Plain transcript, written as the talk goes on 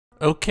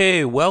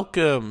Okay,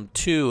 welcome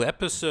to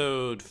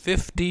episode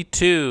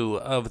 52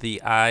 of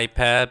the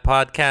iPad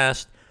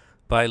podcast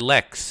by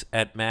Lex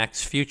at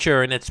Max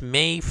Future, and it's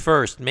May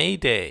 1st, May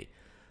Day.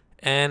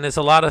 And there's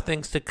a lot of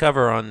things to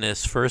cover on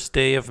this first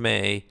day of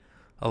May,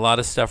 a lot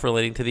of stuff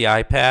relating to the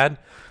iPad.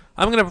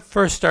 I'm going to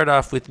first start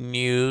off with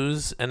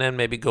news and then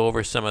maybe go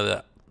over some of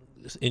the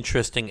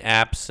interesting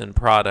apps and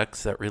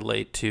products that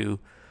relate to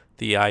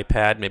the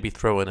iPad, maybe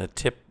throw in a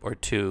tip or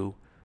two.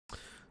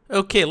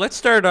 Okay, let's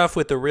start off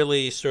with a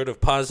really sort of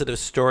positive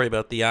story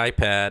about the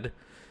iPad,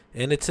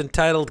 and it's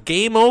entitled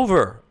Game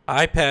Over,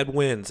 iPad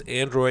Wins,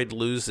 Android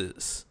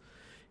Loses.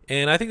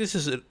 And I think this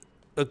is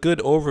a good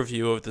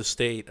overview of the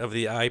state of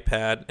the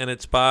iPad, and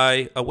it's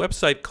by a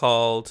website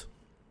called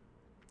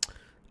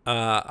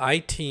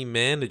IT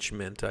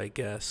Management, I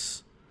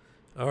guess,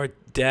 or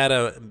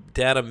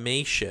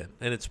Datamation,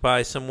 and it's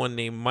by someone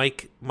named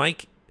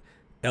Mike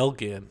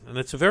Elgin, and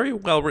it's a very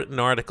well-written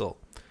article.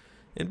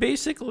 And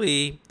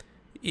basically,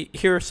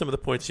 here are some of the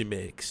points he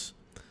makes.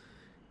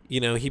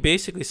 He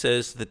basically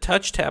says the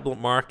touch tablet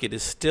market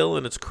is still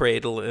in its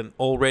cradle and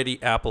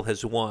already Apple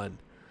has won.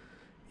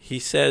 He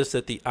says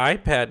that the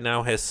iPad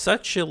now has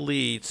such a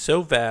lead,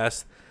 so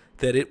vast,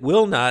 that it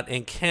will not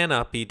and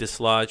cannot be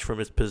dislodged from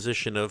its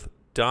position of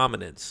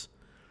dominance.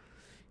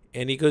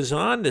 And he goes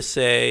on to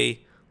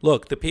say,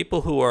 look, the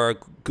people who are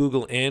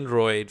Google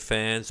Android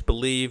fans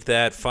believe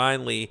that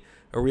finally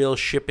a real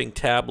shipping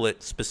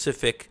tablet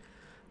specific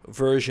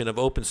version of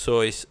open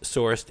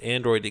sourced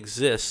Android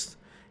exists,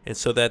 and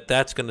so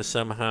that's going to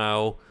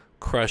somehow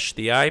crush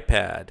the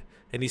iPad.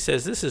 And he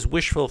says this is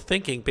wishful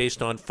thinking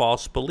based on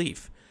false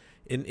belief,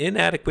 an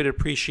inadequate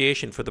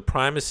appreciation for the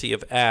primacy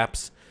of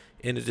apps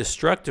and the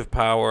destructive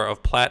power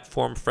of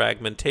platform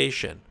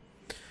fragmentation.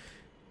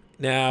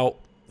 Now,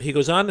 he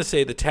goes on to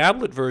say the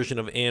tablet version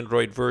of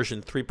Android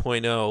version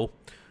 3.0,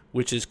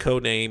 which is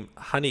codenamed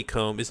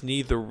Honeycomb, is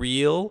neither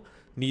real,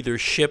 neither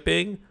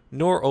shipping,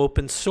 nor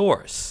open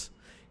source.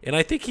 And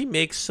I think he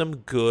makes some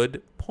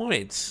good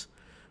points,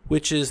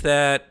 which is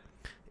that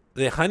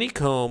the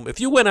Honeycomb, if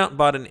you went out and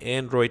bought an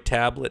Android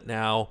tablet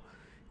now,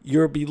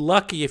 you'll be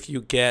lucky if you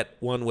get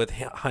one with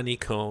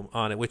Honeycomb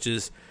on it, which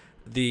is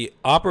the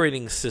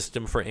operating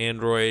system for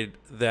Android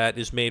that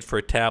is made for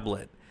a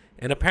tablet.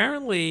 And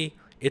apparently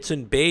it's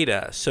in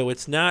beta, so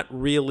it's not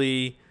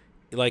really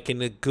like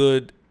in a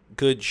good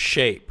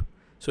shape.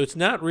 So it's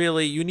not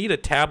really, you need a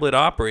tablet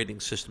operating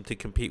system to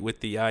compete with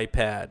the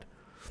iPad.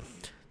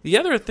 The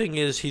other thing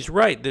is, he's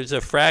right, there's a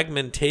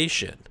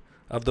fragmentation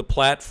of the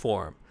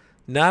platform.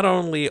 Not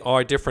only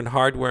are different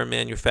hardware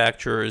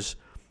manufacturers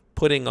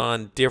putting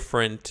on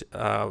different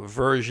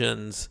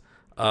versions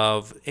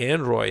of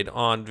Android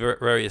on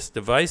various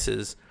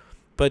devices,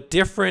 but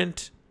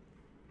different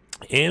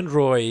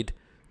Android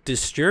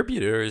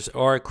distributors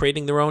are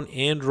creating their own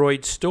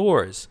Android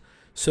stores.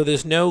 So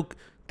there's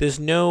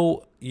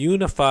no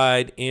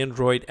unified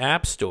Android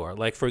app store.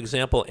 Like, for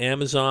example,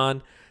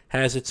 Amazon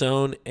has its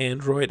own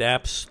Android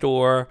app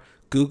store.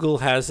 Google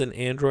has an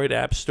Android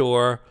app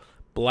store.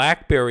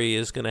 BlackBerry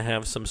is going to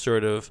have some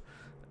sort of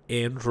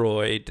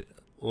Android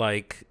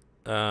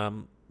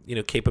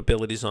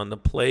capabilities on the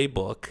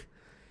Playbook.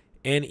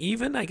 And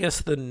even, I guess,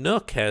 the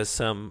Nook has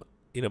some,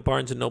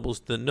 Barnes &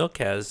 Noble's The Nook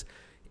has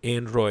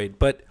Android.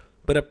 But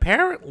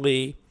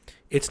apparently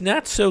it's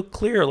not so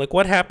clear. Like,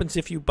 what happens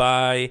if you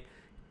buy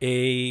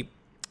an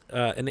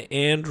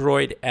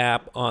Android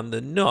app on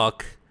the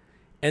Nook,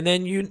 and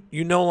then you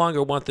no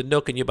longer want the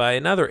Nook and you buy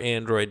another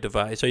Android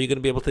device? Are you going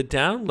to be able to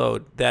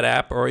download that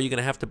app, or are you going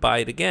to have to buy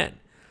it again?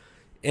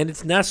 And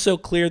it's not so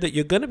clear that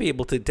you're going to be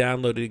able to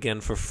download it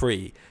again for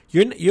free.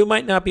 You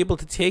might not be able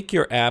to take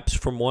your apps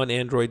from one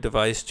Android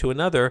device to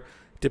another,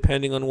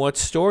 depending on what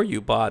store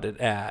you bought it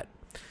at.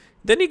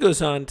 Then he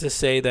goes on to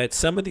say that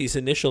some of these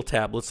initial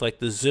tablets, like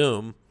the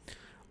Zoom,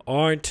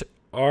 aren't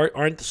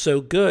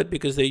so good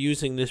because they're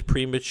using this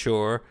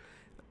premature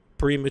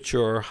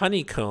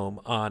Honeycomb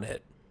on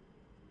it.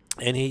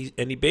 And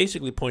he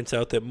basically points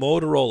out that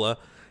Motorola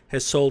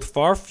has sold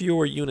far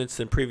fewer units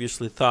than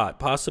previously thought,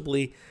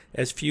 possibly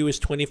as few as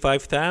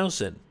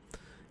 25,000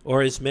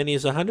 or as many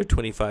as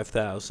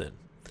 125,000.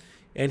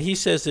 And he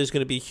says there's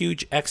going to be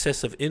huge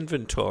excess of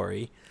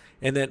inventory,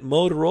 and that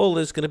Motorola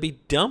is going to be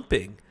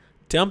dumping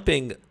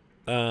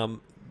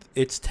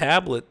its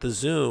tablet, the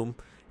Zoom,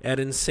 at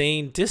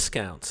insane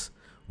discounts,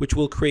 which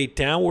will create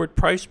downward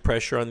price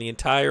pressure on the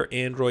entire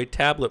Android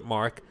tablet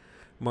market,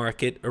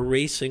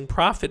 erasing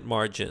profit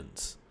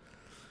margins.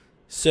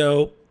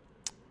 So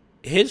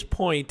his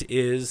point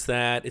is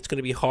that it's going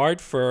to be hard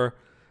for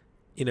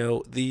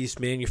these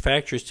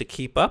manufacturers to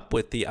keep up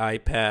with the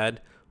iPad,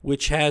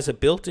 which has a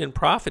built-in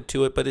profit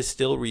to it but is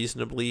still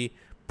reasonably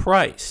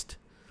priced.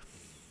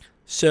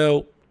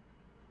 So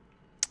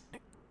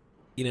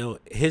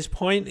his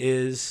point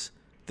is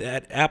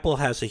that Apple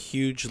has a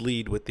huge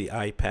lead with the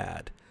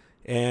iPad,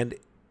 and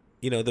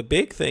the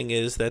big thing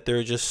is that there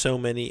are just so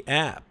many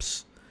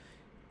apps.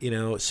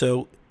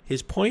 So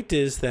his point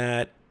is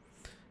that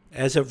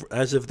as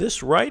of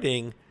this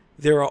writing,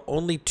 there are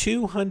only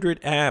 200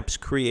 apps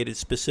created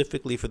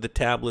specifically for the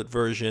tablet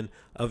version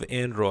of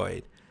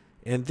Android.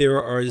 And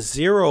there are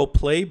 0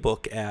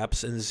 Playbook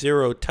apps and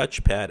 0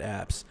 touchpad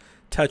apps.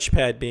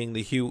 Touchpad being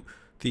the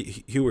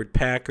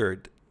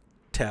Hewlett-Packard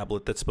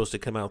tablet that's supposed to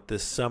come out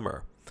this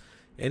summer.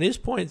 And his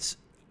point's,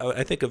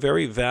 I think, a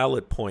very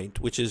valid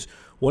point, which is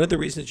one of the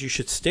reasons you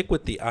should stick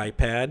with the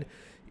iPad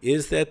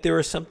is that there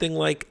are something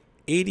like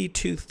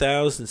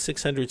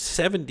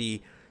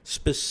 82,670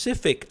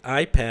 specific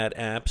iPad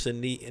apps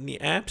in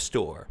the App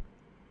Store.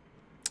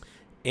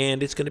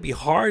 And it's going to be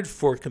hard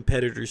for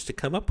competitors to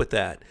come up with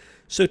that.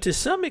 So to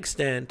some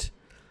extent,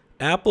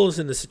 Apple's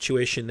in the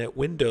situation that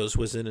Windows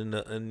was in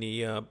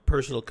the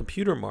personal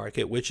computer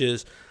market, which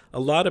is a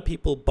lot of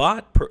people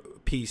bought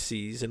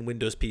PCs and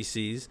Windows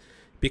PCs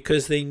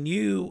because they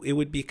knew it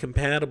would be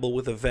compatible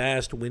with a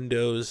vast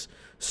Windows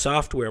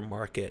software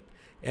market.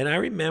 And I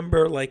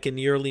remember, like in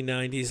the early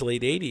 90s,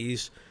 late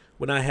 80s,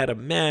 when I had a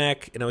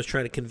Mac and I was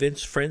trying to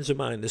convince friends of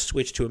mine to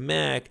switch to a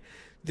Mac,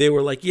 they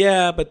were like,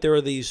 yeah, but there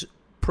are these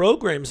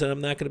programs that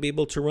I'm not going to be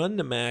able to run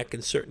the Mac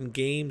and certain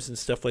games and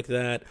stuff like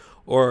that,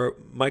 or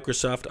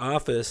Microsoft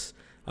Office,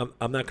 I'm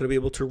not going to be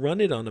able to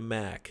run it on a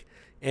Mac.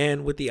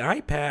 And with the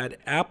iPad,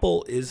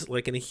 Apple is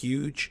like in a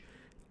huge,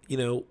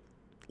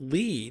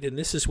 lead. And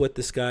this is what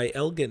this guy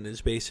Elgin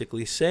is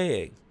basically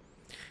saying.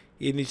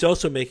 And he's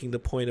also making the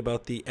point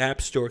about the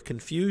App Store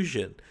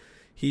confusion.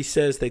 He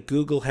says that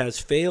Google has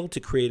failed to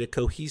create a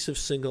cohesive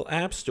single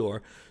App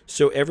Store,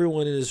 so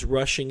everyone is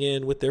rushing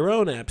in with their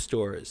own app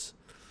stores.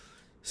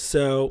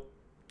 So,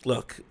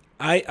 look,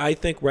 I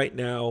think right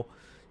now,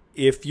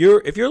 if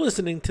you're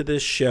listening to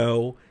this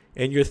show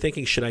and you're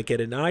thinking, should I get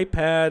an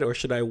iPad or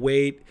should I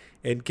wait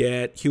and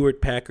get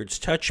Hewlett-Packard's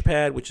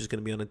touchpad, which is going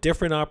to be on a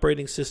different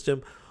operating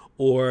system,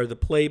 or the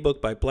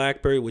Playbook by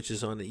BlackBerry, which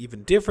is on an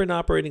even different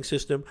operating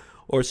system,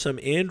 or some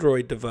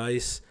Android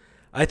device,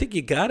 I think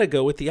you got to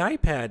go with the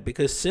iPad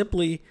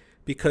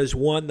because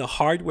one, the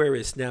hardware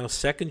is now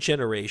second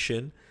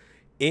generation,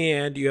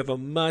 and you have a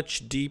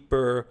much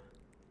deeper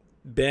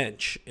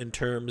bench in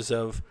terms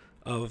of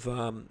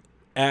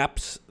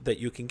apps that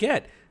you can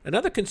get.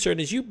 Another concern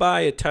is you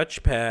buy a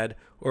touchpad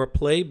or a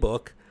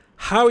Playbook,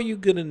 how are you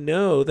going to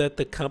know that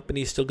the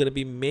company is still going to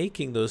be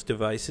making those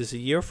devices a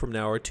year from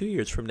now or 2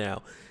 years from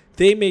now?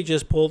 They may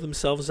just pull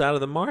themselves out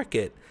of the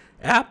market.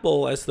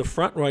 Apple, as the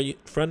front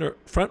runner,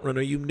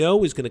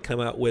 is going to come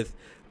out with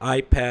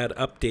iPad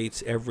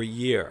updates every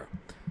year.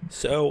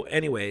 So,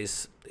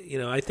 anyways,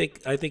 I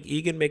think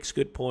Egan makes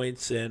good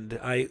points, and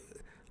I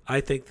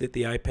think that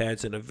the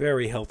iPad's in a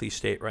very healthy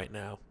state right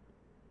now.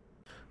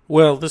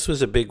 Well, this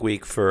was a big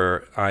week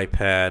for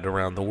iPad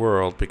around the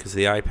world because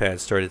the iPad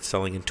started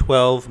selling in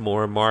 12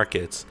 more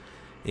markets,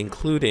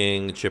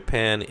 including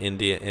Japan,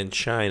 India, and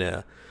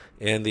China.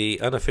 And the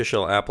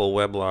unofficial Apple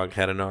weblog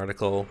had an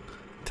article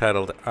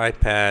titled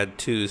iPad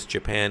 2's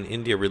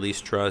Japan-India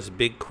release draws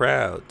big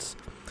crowds.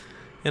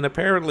 And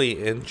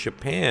apparently in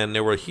Japan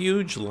there were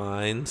huge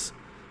lines.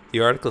 The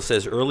article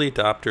says early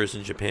adopters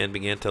in Japan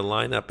began to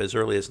line up as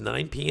early as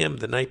 9 p.m.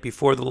 the night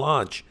before the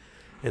launch,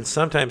 and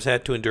sometimes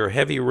had to endure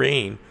heavy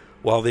rain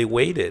while they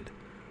waited.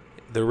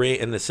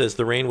 And it says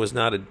the rain was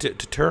not a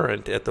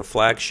deterrent at the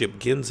flagship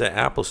Ginza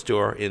Apple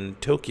store in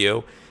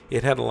Tokyo.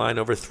 It had a line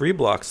over 3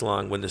 blocks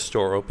long when the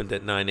store opened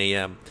at 9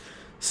 a.m.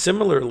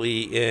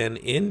 Similarly, in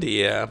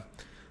India,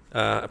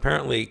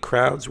 apparently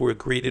crowds were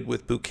greeted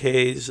with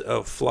bouquets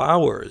of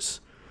flowers,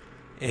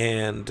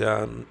 and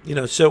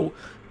so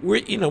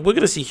we're going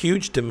to see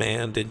huge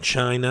demand in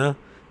China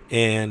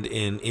and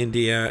in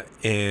India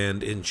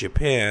and in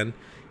Japan,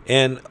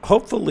 and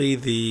hopefully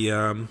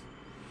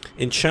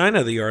in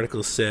China the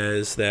article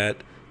says that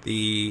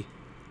the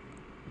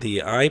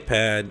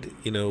iPad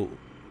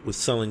was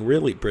selling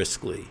really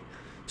briskly.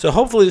 So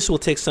hopefully this will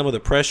take some of the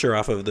pressure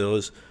off of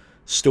those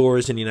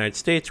stores in the United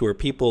States where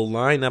people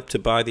line up to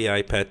buy the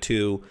iPad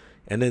 2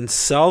 and then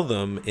sell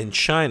them in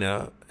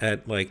China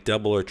at like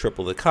double or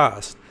triple the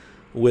cost.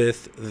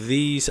 With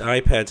these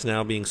iPads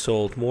now being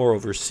sold more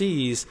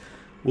overseas,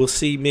 we'll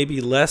see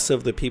maybe less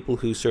of the people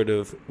who sort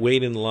of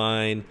wait in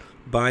line,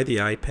 buy the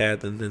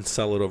iPad, and then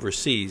sell it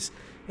overseas.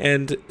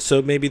 And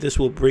so maybe this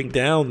will bring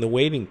down the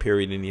waiting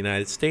period in the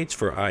United States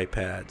for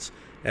iPads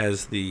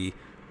as the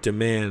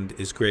demand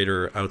is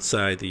greater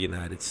outside the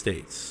United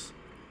States.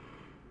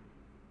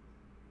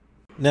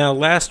 Now,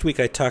 last week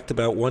I talked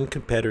about one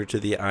competitor to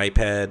the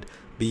iPad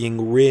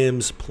being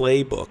RIM's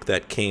Playbook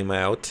that came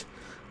out.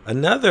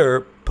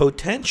 Another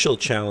potential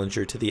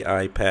challenger to the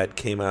iPad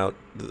came out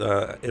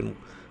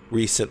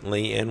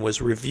recently and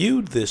was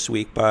reviewed this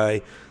week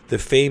by the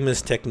famous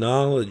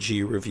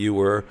technology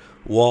reviewer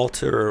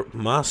Walter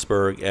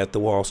Mossberg at the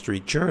Wall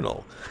Street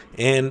Journal.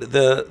 And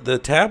the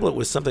tablet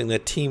was something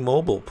that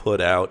T-Mobile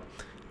put out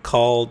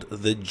called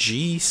the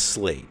G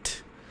Slate.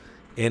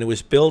 And it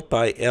was built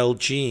by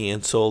LG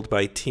and sold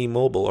by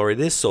T-Mobile, or it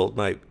is sold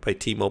by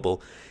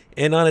T-Mobile.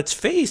 And on its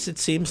face, it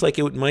seems like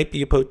it might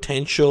be a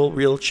potential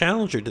real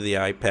challenger to the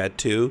iPad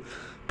 2,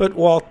 but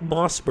Walt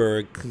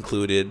Mossberg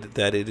concluded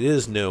that it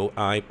is no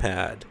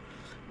iPad.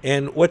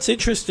 And what's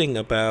interesting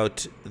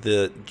about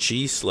the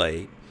G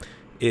Slate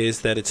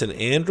is that it's an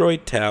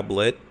Android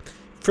tablet.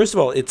 First of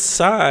all, its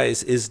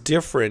size is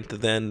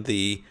different than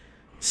the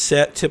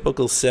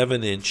typical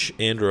 7-inch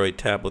Android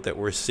tablet that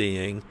we're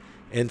seeing,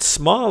 and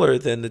smaller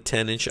than the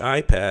 10-inch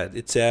iPad.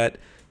 It's at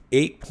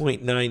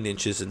 8.9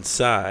 inches in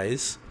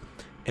size.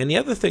 And the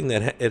other thing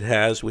that it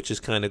has, which is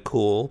kind of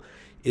cool,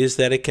 is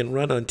that it can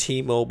run on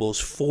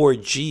T-Mobile's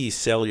 4G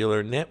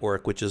cellular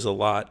network, which is a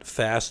lot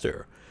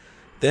faster.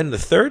 Then the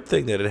third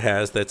thing that it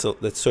has that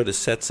sort of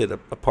sets it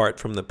apart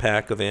from the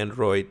pack of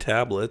Android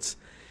tablets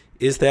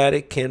is that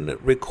it can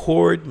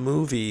record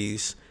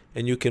movies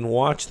and you can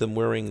watch them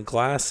wearing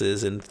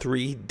glasses in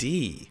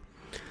 3D.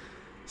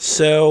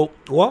 So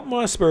Walt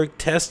Mossberg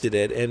tested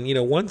it, and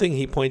one thing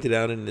he pointed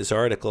out in his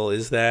article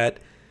is that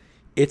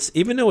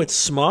even though it's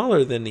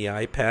smaller than the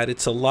iPad,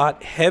 it's a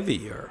lot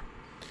heavier.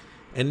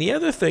 And the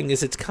other thing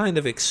is it's kind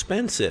of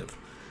expensive.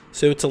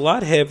 So it's a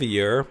lot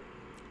heavier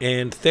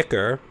and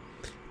thicker,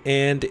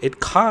 and it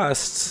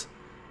costs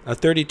a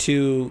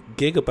 32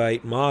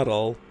 gigabyte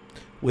model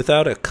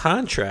without a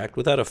contract,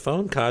 without a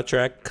phone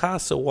contract,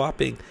 costs a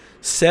whopping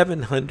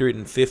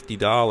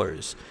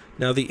 $750.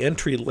 Now the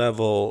entry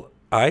level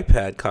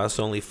iPad costs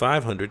only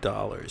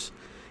 $500.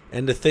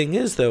 And the thing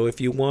is, though,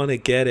 if you want to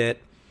get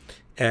it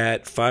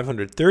at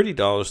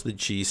 $530, the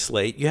G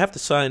Slate, you have to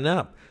sign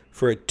up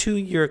for a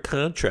 2-year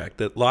contract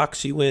that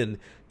locks you in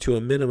to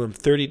a minimum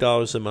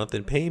 $30 a month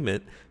in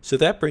payment. So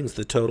that brings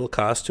the total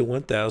cost to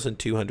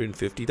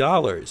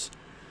 $1,250.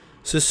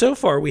 So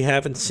far we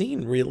haven't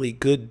seen really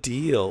good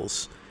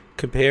deals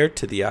compared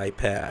to the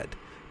iPad.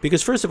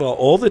 Because first of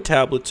all the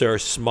tablets are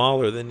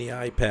smaller than the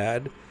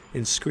iPad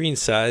in screen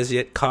size,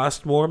 yet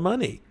cost more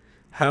money.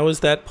 How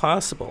is that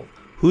possible?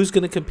 Who's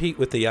going to compete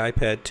with the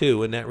iPad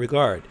 2 in that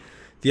regard?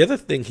 The other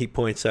thing he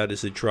points out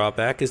as a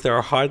drawback is there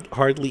are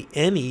hardly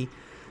any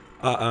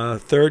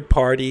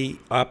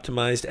third-party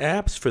optimized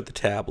apps for the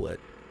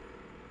tablet.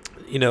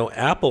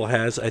 Apple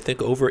has, I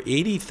think, over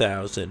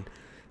 80,000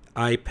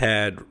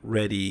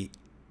 iPad-ready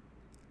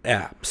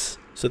apps.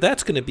 So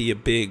that's going to be a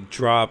big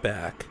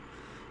drawback.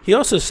 He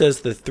also says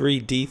the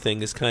 3D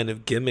thing is kind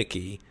of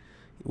gimmicky.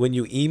 When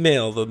you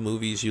email the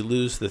movies, you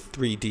lose the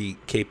 3D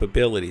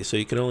capability, so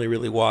you can only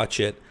really watch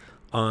it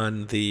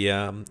on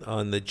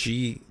the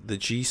G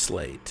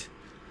Slate.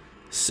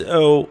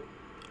 So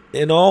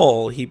in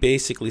all, he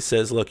basically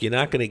says, look, you're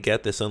not going to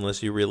get this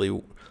unless you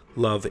really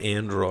love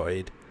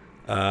Android,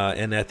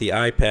 and that the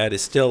iPad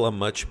is still a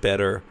much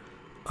better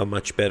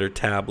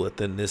tablet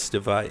than this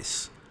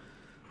device.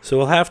 So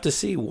we'll have to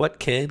see what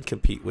can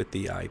compete with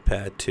the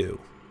iPad 2.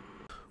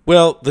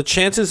 Well, the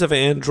chances of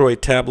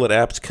Android tablet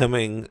apps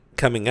coming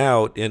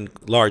out in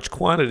large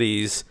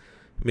quantities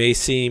may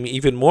seem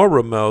even more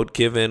remote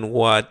given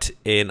what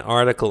an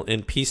article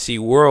in PC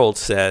World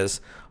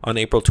says on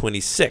April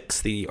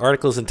 26th. The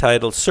article is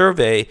entitled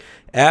Survey,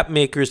 App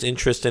Makers'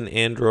 Interest in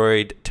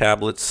Android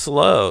Tablets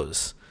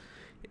Slows.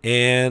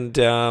 And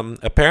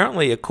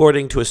apparently,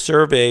 according to a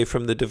survey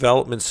from the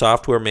development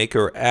software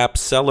maker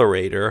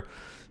AppCelerator,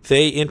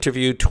 they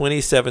interviewed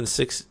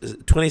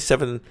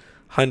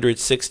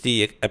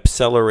 2,760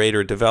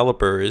 AppCelerator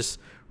developers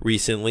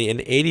recently,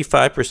 and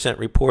 85%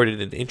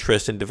 reported an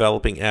interest in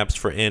developing apps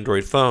for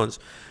Android phones,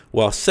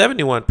 while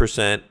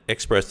 71%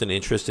 expressed an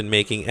interest in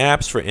making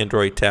apps for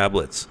Android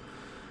tablets.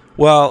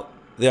 Well,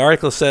 the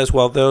article says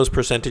while those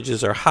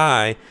percentages are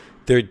high,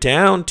 they're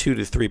down 2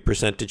 to 3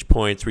 percentage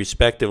points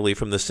respectively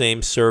from the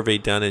same survey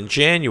done in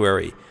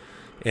January.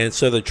 And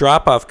so the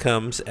drop-off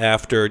comes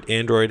after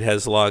Android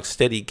has logged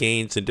steady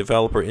gains in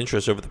developer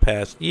interest over the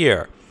past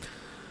year.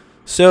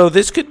 So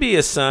this could be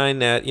a sign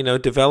that,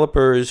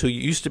 developers who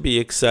used to be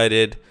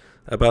excited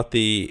about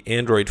the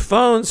Android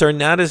phones are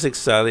not as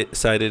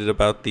excited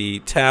about the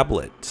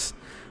tablets.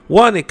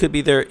 One, it could be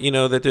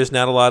that there's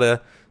not a lot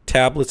of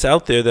tablets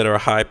out there that are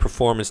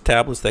high-performance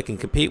tablets that can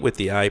compete with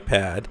the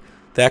iPad.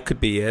 That could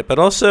be it. But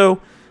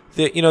also,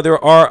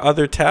 there are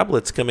other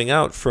tablets coming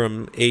out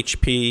from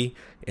HP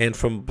and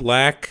from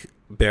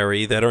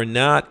BlackBerry that are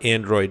not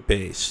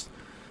Android-based.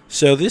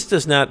 So this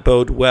does not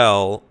bode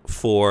well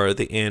for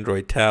the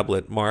Android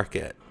tablet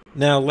market.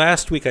 Now,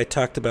 last week I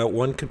talked about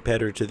one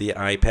competitor to the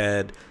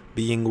iPad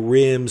being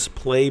RIM's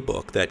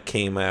Playbook that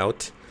came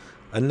out.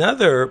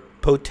 Another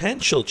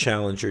potential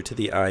challenger to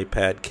the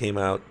iPad came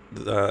out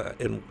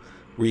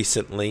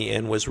recently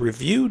and was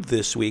reviewed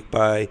this week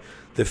by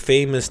the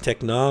famous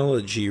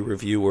technology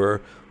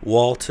reviewer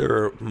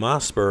Walter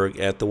Mossberg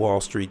at the Wall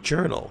Street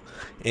Journal.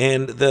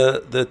 And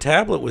the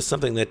tablet was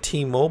something that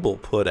T-Mobile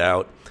put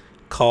out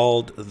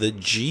called the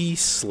G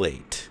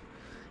Slate.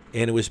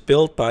 And it was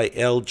built by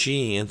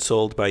LG and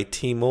sold by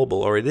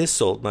T-Mobile, or it is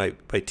sold by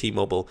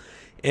T-Mobile.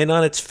 And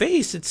on its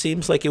face, it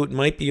seems like it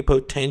might be a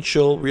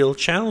potential real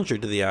challenger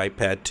to the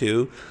iPad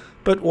 2,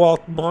 but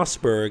Walt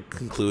Mossberg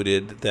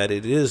concluded that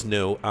it is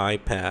no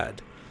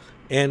iPad.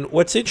 And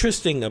what's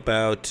interesting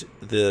about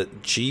the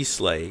G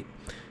Slate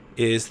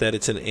is that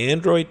it's an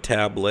Android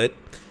tablet.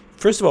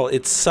 First of all,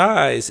 its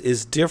size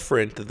is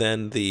different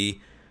than the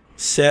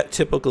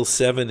typical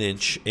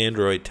 7-inch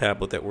Android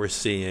tablet that we're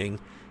seeing,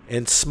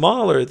 and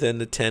smaller than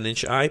the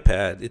 10-inch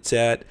iPad. It's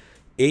at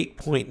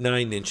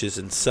 8.9 inches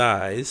in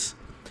size.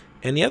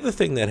 And the other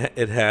thing that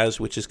it has,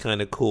 which is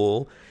kind of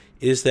cool,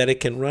 is that it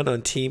can run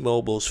on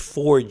T-Mobile's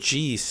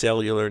 4G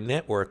cellular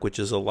network, which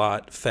is a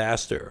lot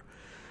faster.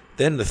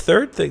 Then the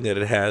third thing that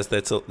it has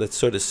that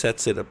sort of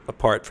sets it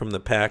apart from the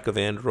pack of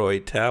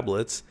Android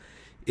tablets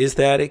is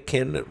that it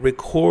can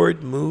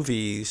record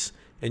movies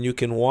and you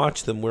can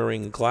watch them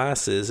wearing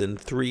glasses in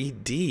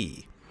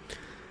 3D.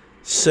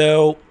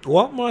 So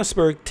Walt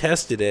Mossberg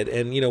tested it,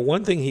 and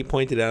one thing he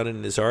pointed out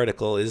in his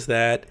article is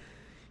that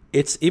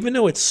even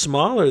though it's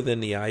smaller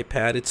than the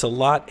iPad, it's a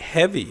lot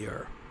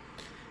heavier.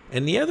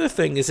 And the other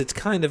thing is it's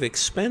kind of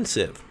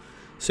expensive.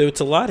 So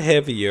it's a lot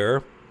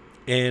heavier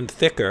and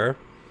thicker,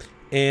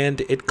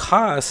 and it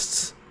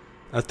costs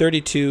a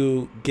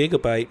 32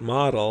 gigabyte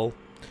model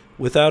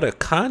without a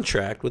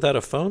contract, without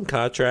a phone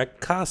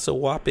contract, costs a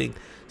whopping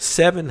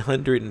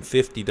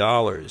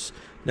 $750.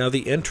 Now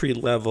the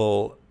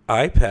entry-level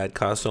iPad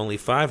costs only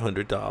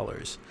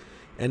 $500.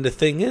 And the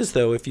thing is,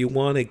 though, if you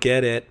want to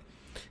get it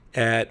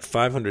at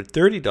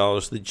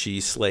 $530, the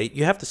G Slate,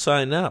 you have to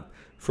sign up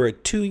for a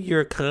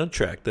 2-year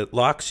contract that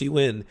locks you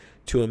in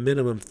to a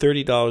minimum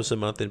 $30 a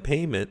month in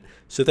payment.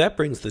 So that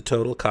brings the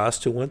total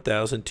cost to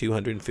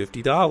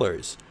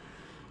 $1,250.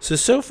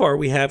 So far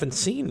we haven't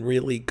seen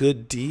really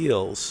good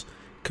deals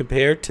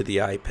compared to the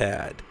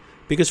iPad.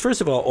 Because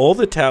first of all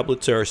the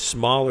tablets are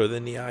smaller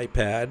than the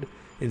iPad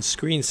in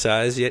screen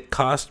size, yet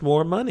cost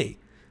more money.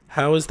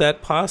 How is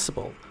that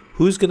possible?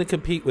 Who's going to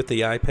compete with the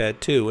iPad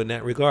 2 in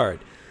that regard?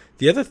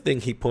 The other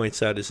thing he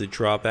points out as a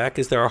drawback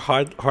is there are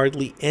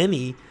hardly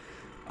any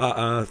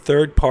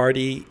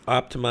third-party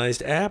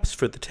optimized apps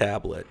for the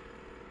tablet.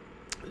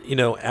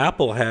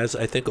 Apple has,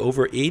 I think,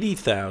 over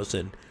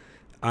 80,000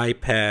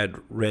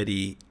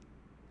 iPad-ready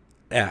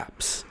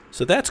apps.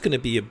 So that's going to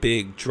be a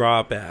big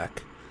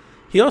drawback.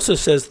 He also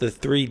says the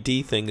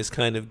 3D thing is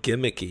kind of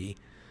gimmicky.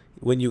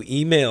 When you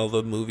email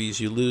the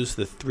movies, you lose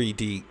the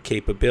 3D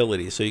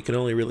capability, so you can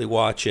only really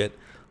watch it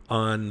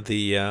on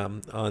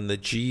the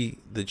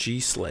G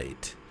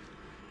Slate.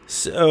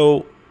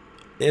 So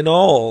in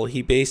all,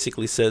 he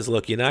basically says,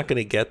 look, you're not going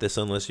to get this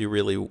unless you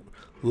really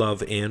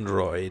love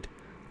Android,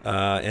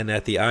 and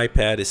that the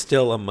iPad is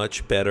still a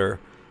much better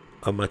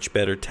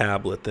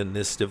tablet than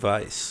this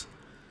device.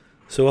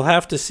 So we'll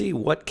have to see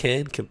what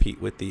can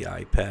compete with the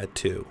iPad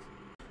 2.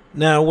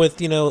 Now, with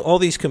all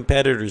these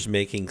competitors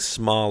making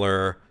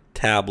smaller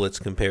tablets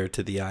compared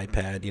to the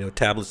iPad,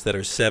 tablets that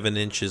are 7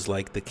 inches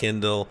like the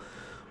Kindle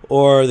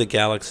or the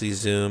Galaxy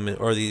Zoom,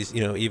 or these,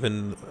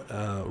 even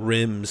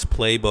RIM's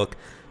Playbook.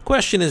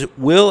 Question is,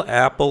 will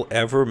Apple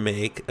ever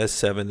make a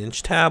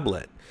 7-inch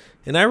tablet?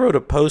 And I wrote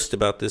a post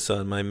about this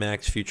on my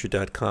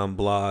MaxFuture.com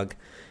blog,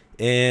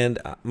 and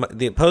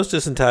the post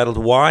is entitled,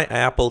 Why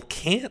Apple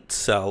Can't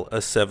Sell a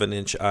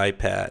 7-Inch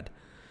iPad,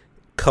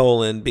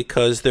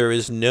 because there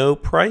is no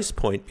price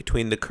point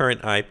between the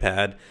current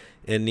iPad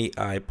and the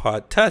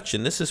iPod Touch.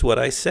 And this is what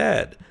I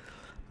said.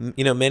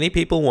 Many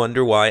people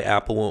wonder why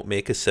Apple won't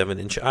make a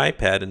 7-inch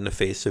iPad in the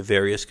face of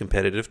various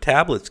competitive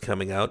tablets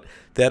coming out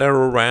that are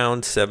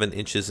around 7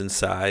 inches in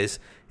size,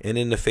 and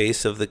in the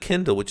face of the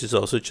Kindle, which is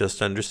also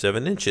just under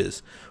 7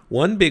 inches.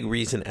 One big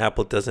reason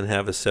Apple doesn't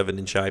have a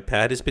 7-inch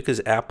iPad is because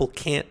Apple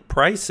can't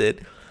price it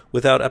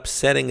without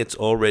upsetting its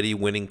already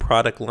winning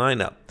product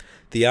lineup.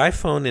 The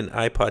iPhone and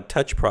iPod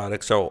Touch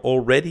products are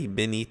already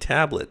mini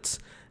tablets,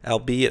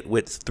 albeit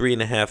with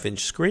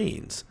 3.5-inch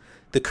screens.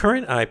 The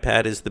current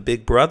iPad is the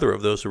big brother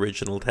of those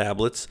original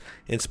tablets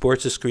and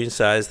sports a screen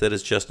size that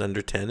is just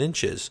under 10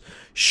 inches.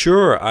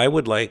 Sure, I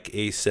would like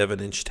a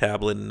 7-inch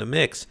tablet in the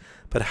mix,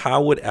 but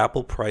how would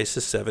Apple price a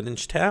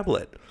 7-inch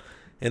tablet?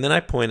 And then I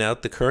point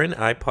out the current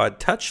iPod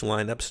Touch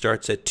lineup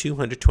starts at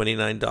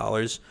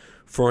 $229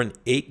 for an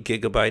 8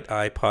 gigabyte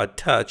iPod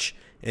Touch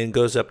and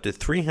goes up to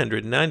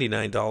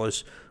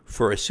 $399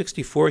 for a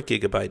 64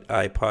 gigabyte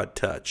iPod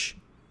Touch.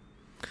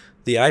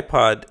 The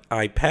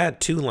iPad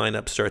 2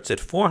 lineup starts at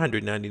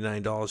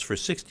 $499 for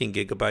 16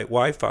 gigabyte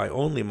Wi-Fi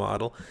only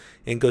model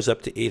and goes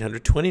up to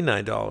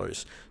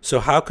 $829. So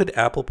how could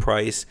Apple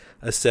price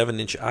a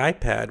 7-inch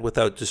iPad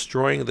without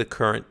destroying the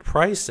current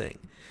pricing?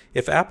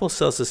 If Apple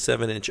sells a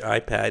 7-inch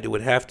iPad, it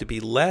would have to be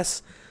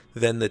less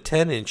than the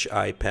 10-inch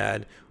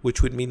iPad,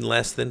 which would mean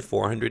less than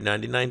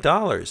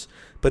 $499.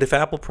 But if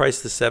Apple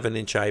priced the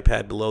 7-inch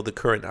iPad below the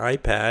current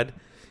iPad,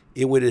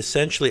 it would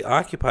essentially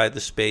occupy the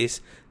space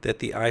that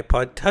the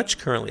iPod Touch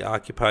currently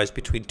occupies,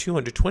 between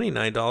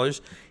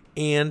 $229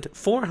 and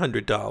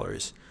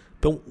 $400.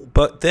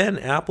 But then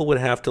Apple would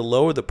have to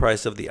lower the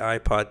price of the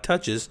iPod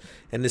Touches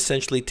and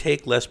essentially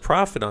take less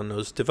profit on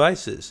those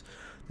devices.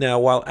 Now,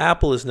 while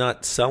Apple is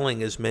not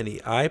selling as many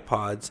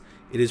iPods,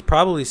 it is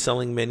probably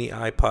selling many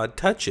iPod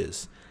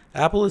Touches.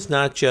 Apple is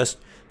not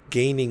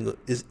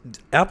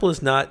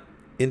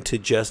into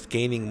just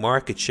gaining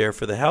market share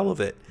for the hell of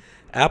it.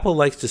 Apple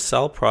likes to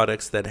sell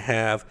products that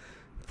have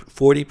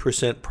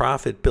 40%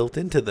 profit built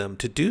into them.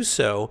 To do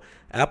so,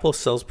 Apple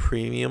sells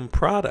premium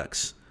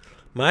products.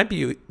 My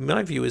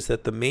view is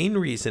that the main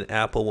reason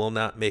Apple will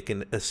not make a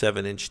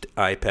 7-inch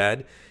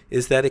iPad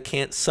is that it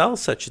can't sell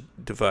such a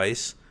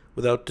device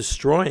without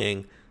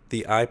destroying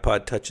the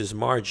iPod Touch's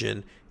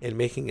margin and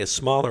making a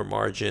smaller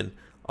margin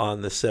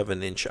on the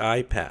 7-inch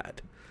iPad.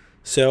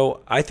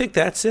 So I think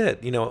that's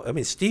it.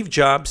 Steve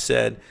Jobs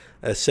said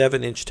a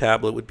 7-inch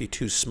tablet would be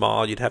too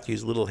small. You'd have to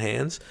use little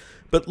hands.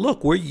 But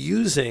look, we're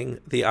using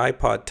the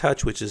iPod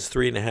Touch, which is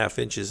 3.5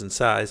 inches in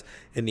size,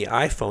 and the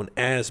iPhone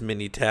as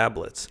mini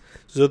tablets.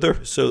 So there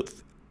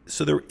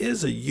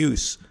is a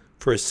use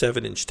for a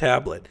 7-inch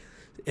tablet.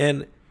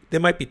 And there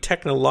might be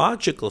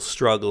technological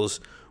struggles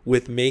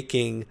with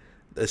making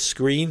a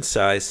screen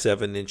size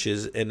 7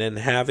 inches and then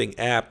having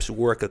apps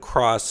work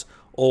across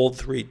all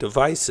 3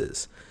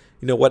 devices.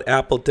 What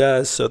Apple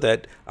does so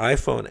that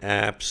iPhone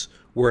apps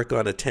work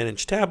on a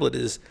 10-inch tablet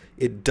is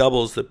it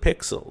doubles the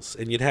pixels,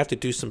 and you'd have to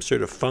do some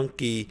sort of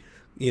funky,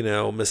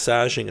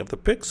 massaging of the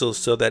pixels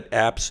so that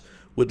apps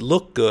would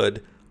look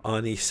good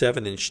on the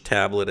 7-inch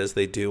tablet as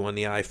they do on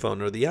the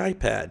iPhone or the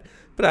iPad.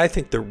 But I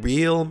think the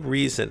real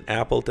reason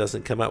Apple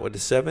doesn't come out with a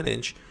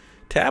 7-inch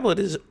tablet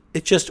is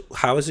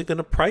how is it going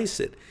to price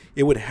it?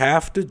 It would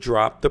have to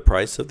drop the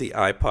price of the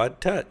iPod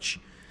Touch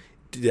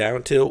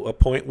down to a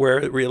point where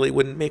it really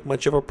wouldn't make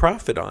much of a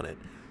profit on it.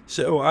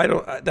 So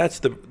that's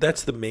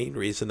the main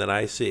reason that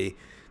I see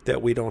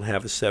that we don't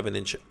have a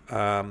 7-inch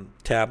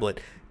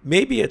tablet.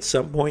 Maybe at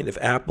some point, if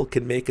Apple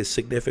can make a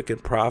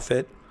significant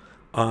profit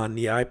on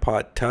the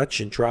iPod Touch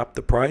and drop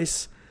the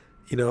price,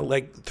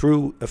 like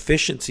through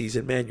efficiencies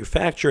in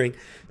manufacturing,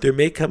 there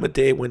may come a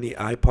day when the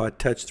iPod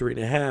Touch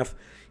 3.5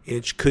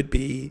 inch could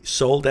be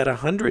sold at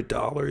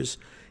 $100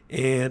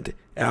 and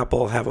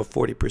Apple have a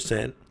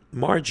 40%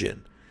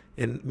 margin.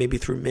 And maybe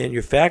through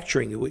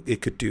manufacturing,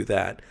 it could do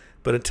that.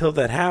 But until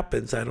that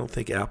happens, I don't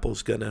think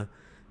Apple's going to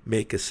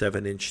make a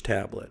 7-inch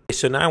tablet.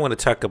 So now I want to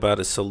talk about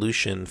a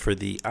solution for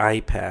the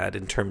iPad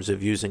in terms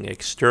of using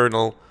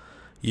external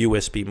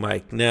USB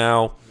mic.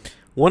 Now,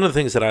 one of the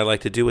things that I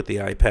like to do with the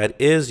iPad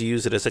is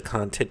use it as a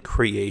content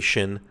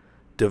creation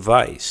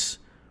device,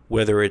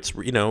 whether it's,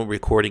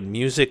 recording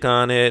music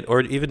on it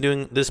or even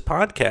doing this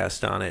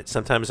podcast on it.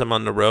 Sometimes I'm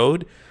on the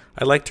road.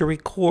 I like to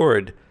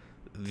record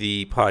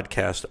the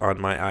podcast on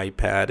my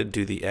iPad and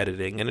do the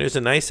editing. And there's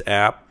a nice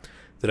app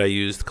that I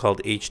used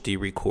called HD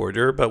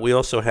Recorder, but we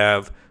also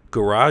have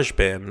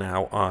GarageBand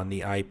now on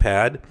the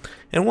iPad.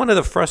 And one of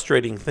the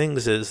frustrating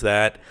things is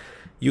that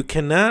you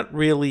cannot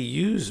really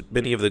use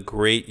many of the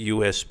great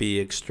USB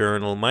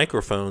external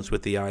microphones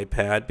with the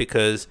iPad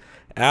because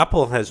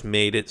Apple has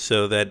made it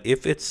so that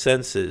if the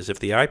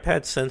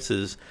iPad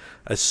senses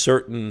a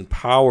certain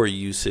power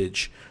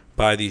usage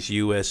by these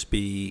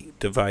USB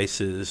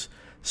devices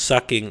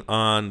sucking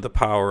on the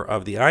power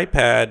of the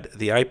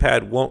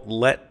iPad won't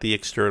let the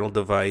external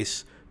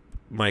device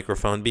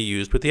microphone be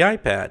used with the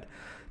iPad.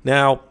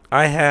 Now,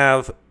 I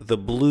have the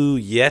Blue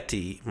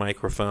Yeti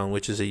microphone,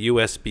 which is a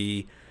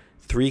USB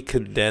 3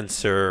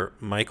 condenser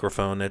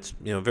microphone. That's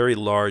very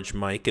large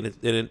mic,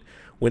 and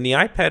when the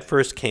iPad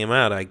first came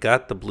out, I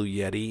got the Blue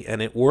Yeti,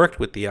 and it worked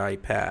with the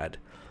iPad.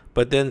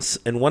 But then,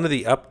 in one of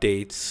the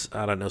updates,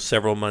 I don't know,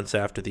 several months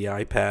after the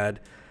iPad,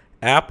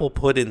 Apple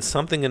put in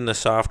something in the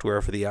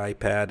software for the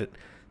iPad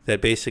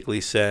that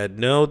basically said,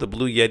 no, the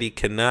Blue Yeti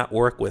cannot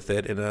work with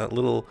it, and a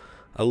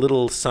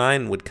little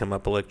sign would come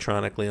up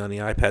electronically on the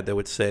iPad that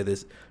would say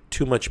there's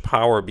too much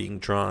power being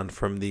drawn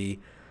from the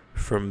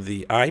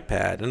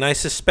iPad. And I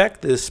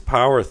suspect this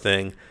power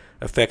thing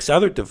affects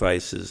other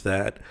devices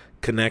that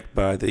connect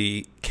by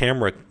the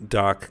camera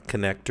dock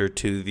connector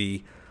to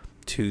the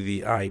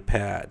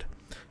iPad.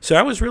 So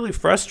I was really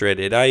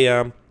frustrated.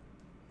 I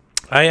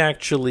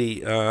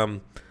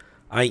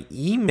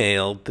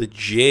emailed the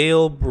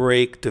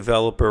jailbreak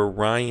developer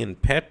Ryan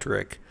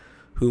Petrick,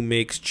 who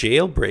makes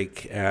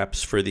jailbreak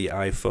apps for the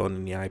iPhone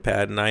and the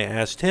iPad, and I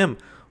asked him,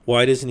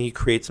 why doesn't he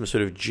create some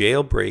sort of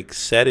jailbreak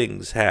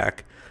settings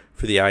hack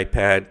for the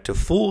iPad to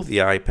fool the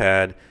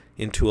iPad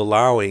into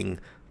allowing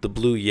the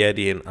Blue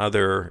Yeti and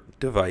other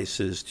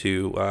devices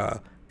to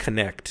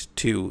connect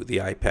to the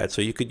iPad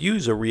so you could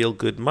use a real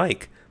good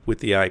mic with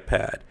the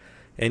iPad.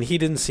 And he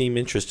didn't seem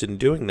interested in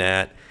doing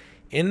that.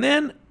 And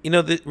then,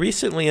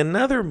 recently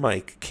another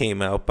mic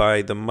came out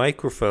by the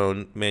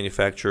microphone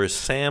manufacturer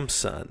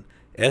Samson,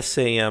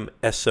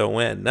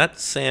 S-A-M-S-O-N, not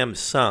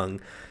Samsung,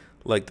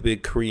 like the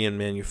big Korean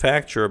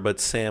manufacturer, but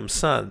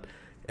Samson,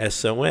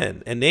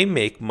 S-O-N. And they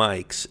make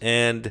mics.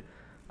 And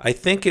I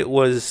think it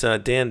was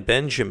Dan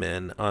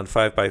Benjamin on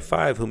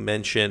 5x5 who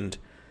mentioned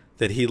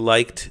that he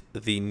liked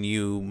the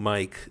new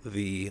mic.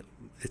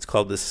 It's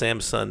called the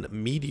Samson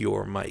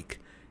Meteor mic,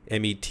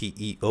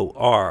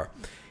 M-E-T-E-O-R.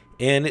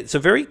 And it's a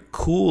very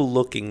cool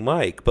looking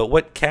mic, but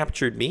what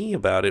captured me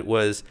about it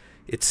was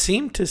it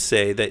seemed to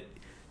say that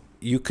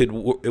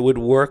it would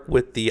work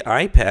with the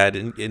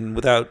iPad and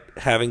without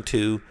having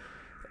to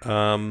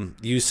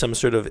use some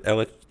sort of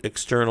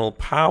external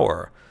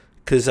power.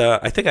 Because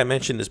I think I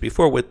mentioned this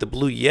before, with the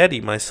Blue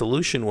Yeti, my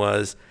solution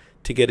was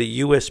to get a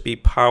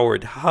USB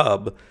powered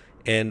hub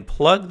and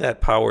plug that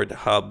powered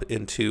hub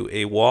into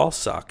a wall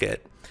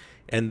socket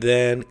and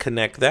then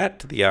connect that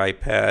to the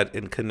iPad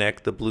and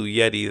connect the Blue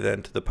Yeti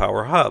then to the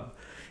power hub.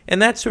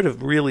 And that sort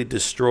of really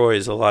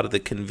destroys a lot of the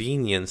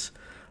convenience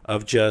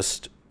of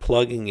just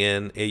plugging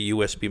in a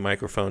USB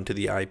microphone to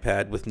the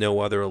iPad with no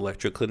other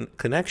electrical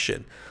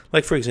connection.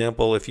 Like, for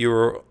example, if you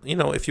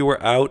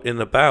were out and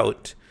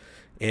about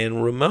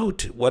and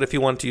remote, what if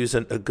you wanted to use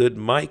a good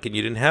mic and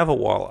you didn't have a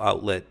wall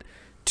outlet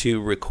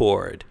to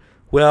record?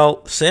 Well,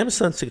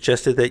 Samsung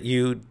suggested that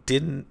you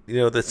didn't,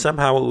 that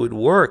somehow it would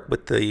work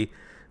with the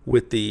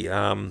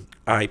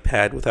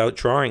iPad without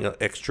drawing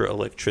extra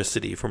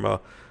electricity from a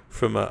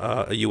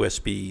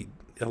USB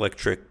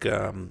electric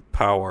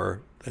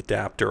power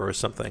adapter or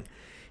something.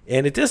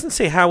 And it doesn't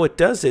say how it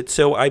does it,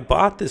 so I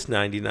bought this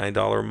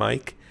 $99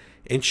 mic,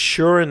 and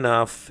sure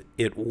enough,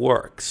 it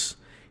works.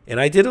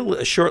 And I did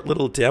a short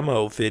little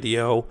demo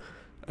video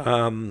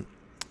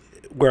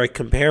where I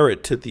compare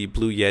it to the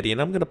Blue Yeti,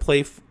 and I'm going to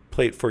play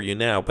it for you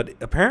now. But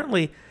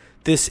apparently,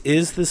 this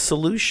is the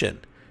solution.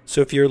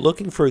 So if you're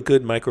looking for a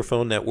good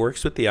microphone that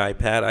works with the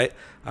iPad,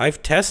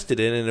 I've tested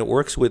it, and it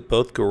works with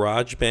both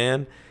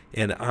GarageBand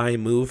and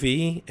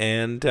iMovie,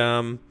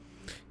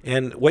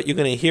 and what you're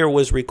going to hear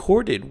was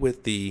recorded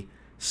with the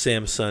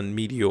Samsung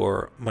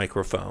Meteor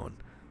microphone.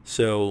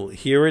 So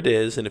here it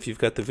is, and if you've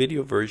got the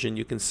video version,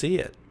 you can see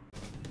it.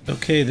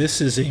 Okay,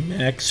 this is a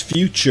Max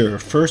Future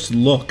first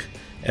look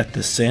at the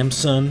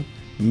Samsung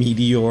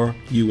Meteor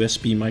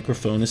USB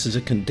microphone. This is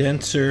a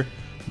condenser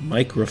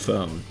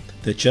microphone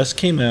that just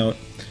came out,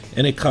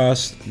 and it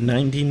costs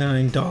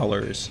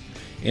 $99.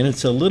 And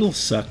it's a little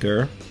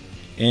sucker,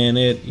 and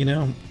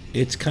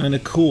it's kind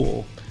of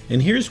cool.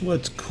 And here's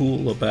what's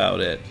cool about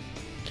it.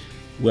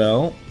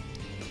 Well,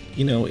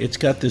 it's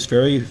got this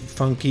very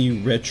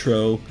funky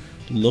retro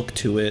look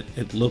to it.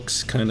 It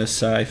looks kind of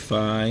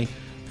sci-fi,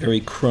 very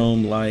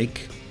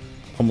chrome-like,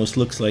 almost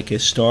looks like a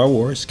Star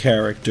Wars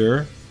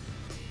character.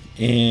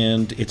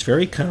 And it's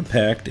very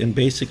compact, and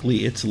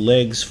basically its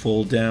legs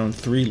fold down,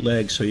 3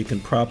 legs, so you can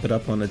prop it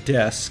up on a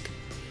desk.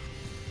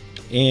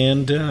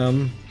 And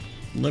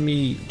let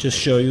me just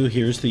show you.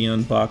 Here's the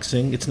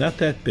unboxing. It's not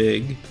that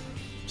big,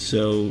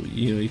 so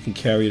you can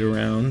carry it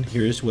around.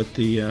 Here's what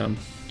the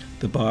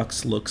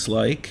box looks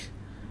like.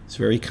 It's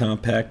very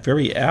compact,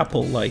 very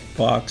Apple-like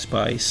box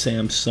by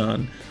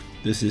Samsung.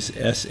 This is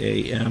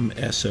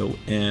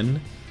SAMSON.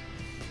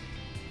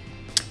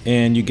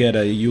 And you get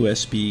a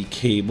USB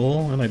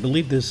cable, and I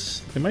believe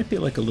there might be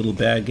like a little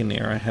bag in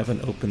there. I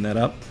haven't opened that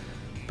up,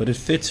 but it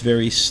fits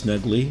very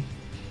snugly.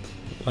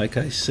 Like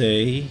I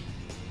say,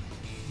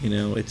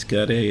 it's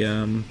got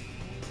a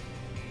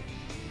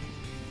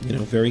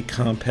very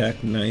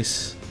compact,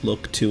 nice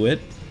look to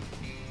it.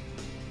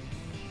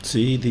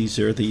 See, these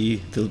are the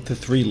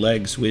 3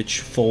 legs which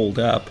fold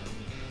up,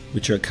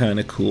 which are kind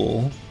of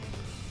cool.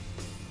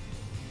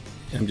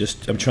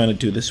 I'm trying to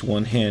do this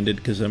one-handed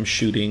because I'm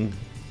shooting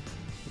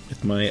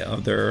with my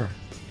other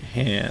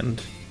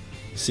hand.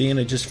 See, and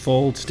it just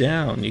folds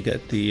down. You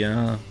got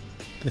the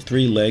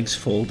 3 legs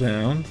fold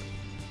down.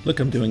 Look,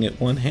 I'm doing it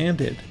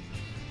one-handed,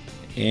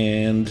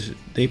 and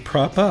they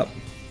prop up,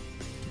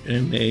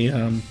 and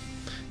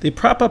they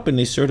prop up, and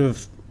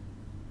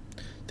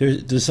they're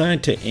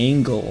designed to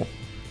angle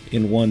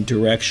in one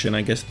direction,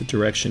 I guess the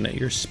direction that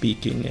you're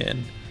speaking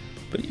in.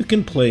 But you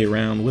can play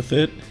around with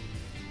it,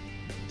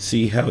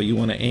 see how you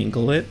want to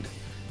angle it.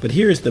 But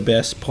here's the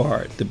best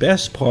part. The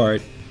best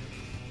part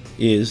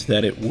is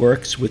that it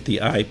works with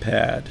the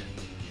iPad.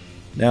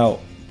 Now,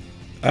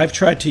 I've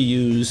tried to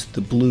use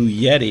the Blue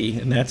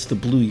Yeti, and that's the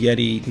Blue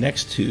Yeti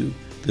next to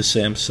the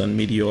Samsung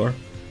Meteor.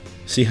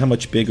 See how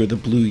much bigger the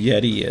Blue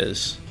Yeti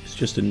is. It's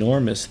just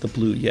enormous, the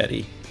Blue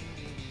Yeti.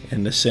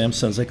 And the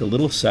Samsung's like a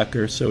little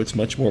sucker, so it's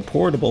much more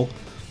portable,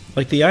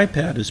 like the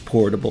iPad is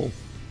portable.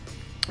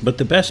 But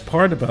the best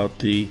part about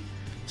the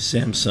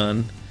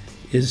Samsung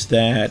is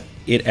that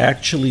it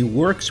actually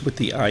works with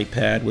the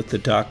iPad with the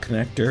dock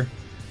connector,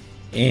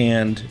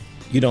 and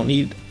you don't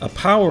need a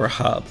power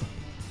hub.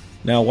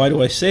 Now, why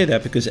do I say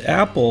that? Because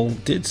Apple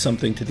did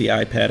something to the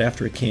iPad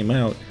after it came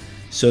out,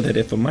 so that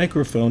if a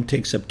microphone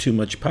takes up too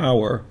much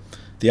power,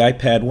 the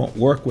iPad won't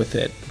work with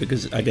it,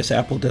 because I guess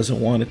Apple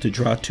doesn't want it to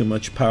draw too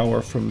much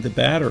power from the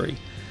battery.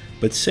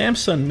 But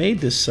Samsung made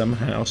this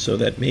somehow so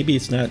that maybe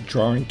it's not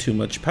drawing too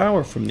much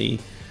power from the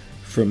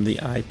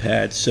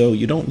iPad, so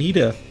you don't need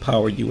a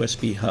power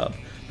USB hub.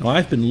 Now,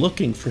 I've been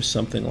looking for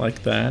something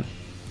like that,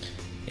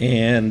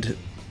 and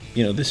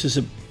this is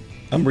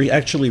I'm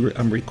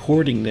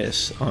recording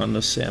this on the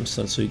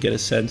Samsung, so you get a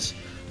sense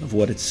of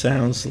what it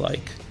sounds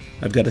like.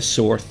 I've got a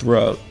sore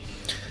throat,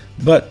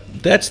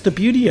 but that's the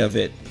beauty of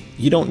it.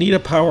 You don't need a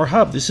power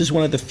hub. This is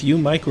one of the few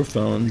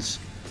microphones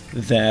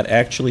that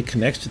actually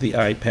connects to the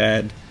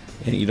iPad,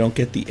 and you don't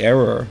get the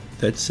error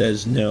that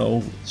says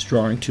no, it's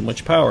drawing too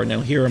much power.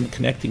 Now here I'm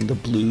connecting the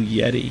Blue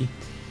Yeti,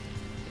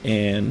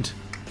 and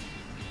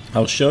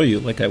I'll show you,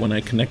 like when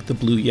I connect the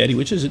Blue Yeti,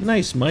 which is a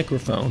nice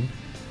microphone.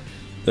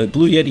 The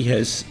Blue Yeti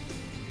has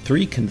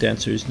 3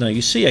 condensers. Now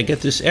you see I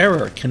get this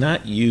error,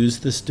 cannot use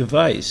this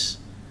device,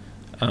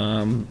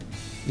 because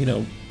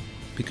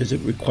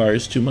it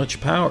requires too much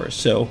power.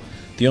 So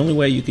The only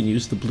way you can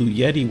use the Blue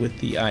Yeti with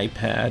the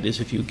iPad is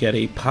if you get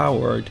a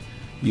powered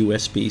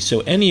USB. So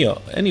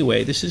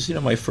anyway, this is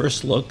my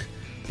first look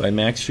by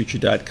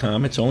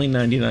MaxFuture.com. It's only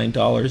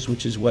 $99,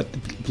 which is what the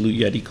Blue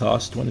Yeti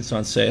cost when it's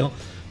on sale.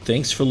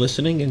 Thanks for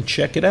listening, and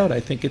check it out. I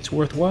think it's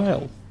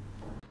worthwhile.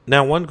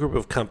 Now, one group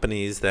of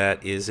companies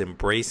that is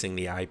embracing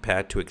the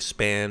iPad to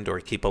expand or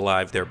keep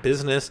alive their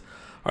business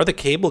are the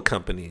cable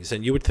companies,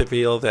 and you would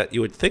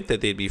think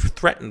that they'd be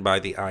threatened by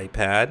the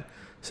iPad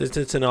since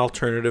it's an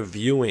alternative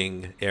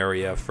viewing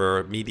area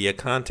for media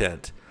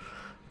content.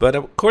 But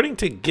according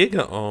to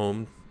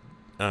GigaOM,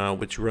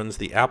 which runs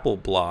the Apple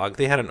blog,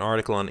 they had an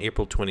article on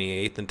April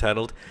 28th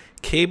entitled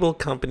 "Cable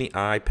Company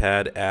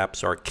iPad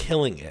Apps Are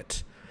Killing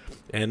It."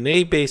 And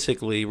they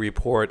basically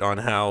report on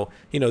how,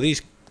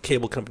 these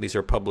cable companies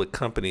are public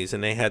companies,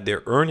 and they had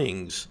their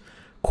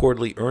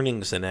quarterly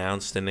earnings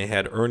announced, and they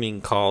had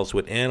earning calls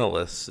with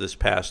analysts this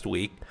past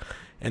week.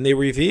 And they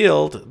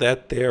revealed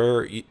that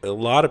a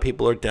lot of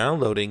people are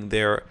downloading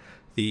the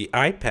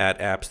iPad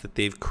apps that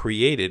they've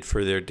created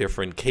for their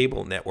different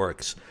cable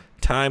networks.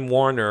 Time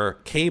Warner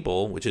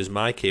Cable, which is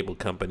my cable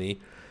company,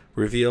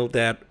 revealed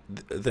that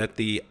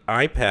the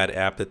iPad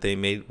app that they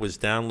made was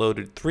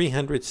downloaded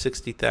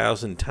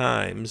 360,000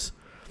 times.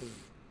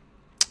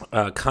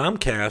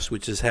 Comcast,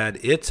 which has had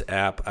its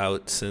app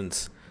out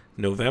since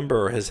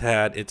November, has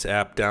had its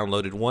app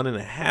downloaded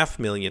 1.5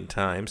 million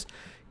times.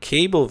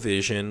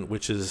 Cablevision,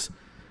 which is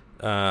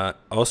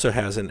also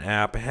has an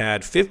app,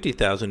 had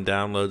 50,000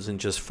 downloads in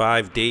just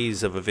 5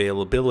 days of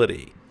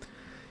availability.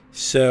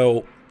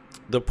 So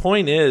the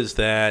point is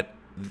that,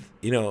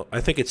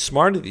 I think it's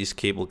smart of these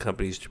cable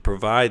companies to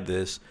provide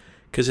this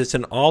because it's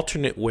an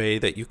alternate way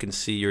that you can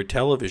see your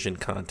television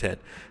content.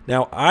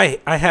 Now,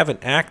 I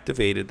haven't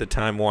activated the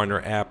Time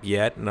Warner app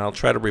yet, and I'll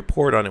try to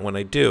report on it when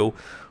I do.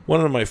 One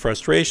of my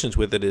frustrations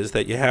with it is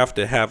that you have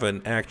to have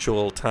an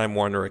actual Time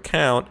Warner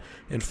account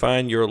and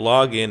find your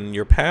login and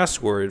your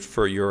password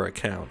for your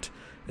account.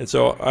 And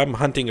so I'm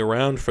hunting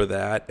around for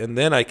that, and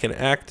then I can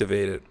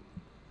activate it.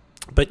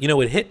 But,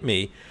 it hit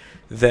me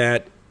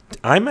that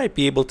I might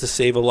be able to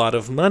save a lot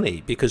of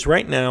money because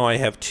right now I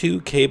have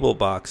 2 cable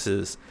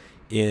boxes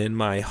in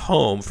my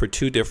home for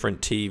 2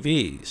 different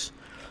TVs.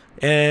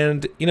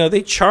 And,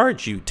 they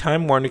charge you.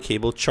 Time Warner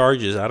Cable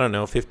charges, I don't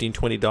know, $15,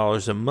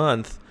 $20 a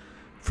month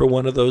for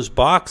one of those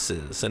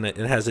boxes. And it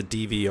has a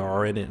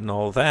DVR in it and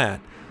all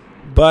that.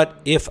 But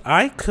if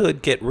I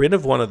could get rid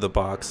of one of the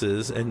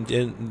boxes and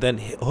then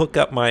hook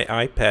up my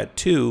iPad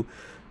 2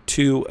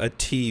 to a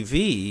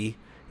TV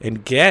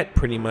and get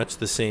pretty much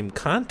the same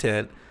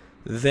content,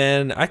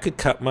 then I could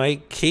cut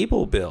my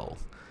cable bill.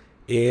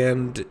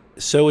 And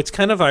so it's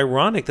kind of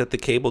ironic that the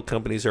cable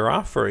companies are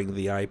offering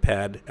the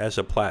iPad as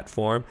a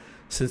platform,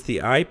 since the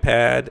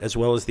iPad as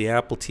well as the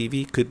Apple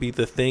TV could be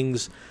the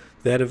things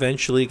that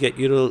eventually get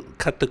you to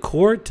cut the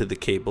cord to the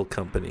cable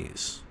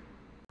companies.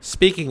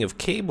 Speaking of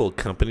cable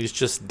companies,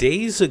 just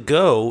days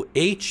ago,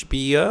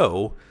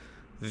 HBO,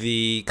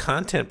 the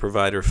content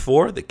provider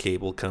for the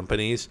cable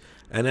companies,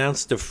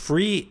 announced a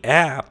free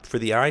app for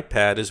the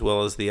iPad as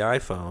well as the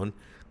iPhone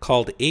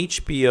called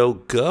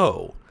HBO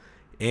Go.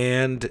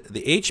 And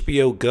the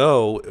HBO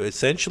Go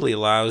essentially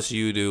allows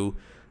you to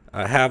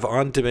have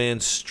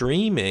on-demand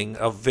streaming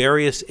of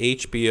various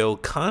HBO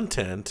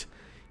content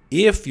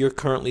if you're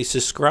currently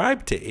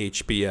subscribed to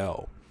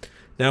HBO.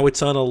 Now,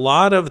 it's on a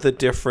lot of the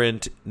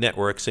different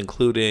networks,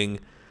 including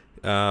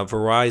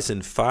Verizon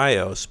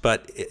Fios,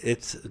 but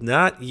it's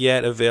not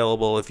yet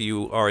available if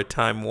you are a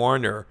Time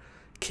Warner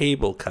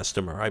cable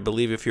customer. I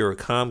believe if you're a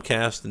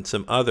Comcast and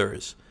some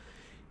others.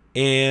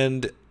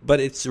 But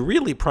it's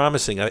really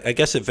promising. I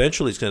guess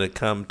eventually it's going to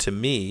come to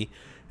me.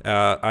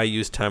 I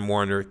use Time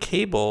Warner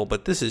Cable,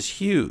 but this is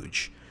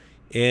huge.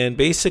 And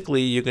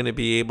basically, you're going to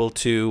be able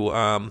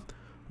to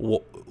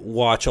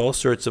watch all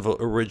sorts of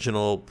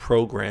original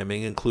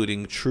programming,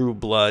 including True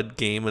Blood,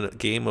 Game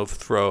of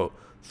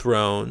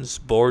Thrones,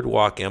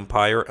 Boardwalk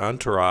Empire,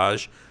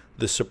 Entourage,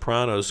 The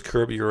Sopranos,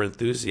 Curb Your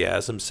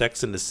Enthusiasm,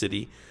 Sex and the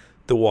City,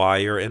 The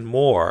Wire, and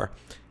more.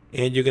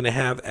 And you're going to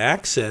have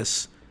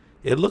access.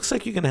 It looks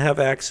like you're going to have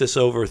access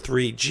over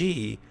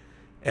 3G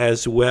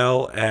as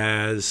well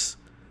as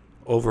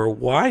over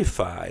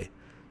Wi-Fi.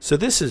 So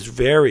this is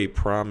very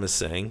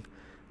promising.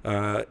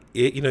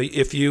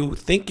 If you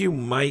think you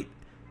might,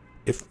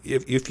 if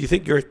you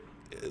think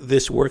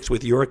this works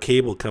with your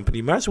cable company,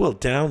 you might as well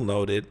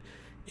download it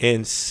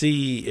and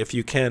see if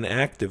you can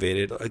activate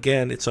it.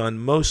 Again, it's on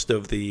most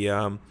of the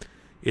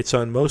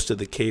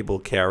cable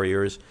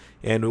carriers,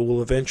 and it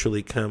will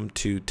eventually come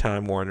to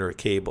Time Warner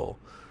Cable.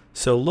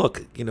 So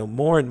look,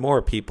 more and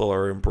more people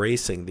are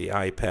embracing the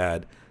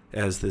iPad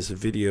as this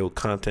video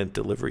content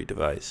delivery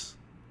device.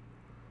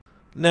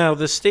 Now,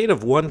 the state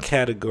of one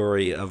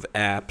category of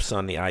apps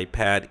on the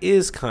iPad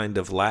is kind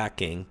of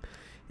lacking,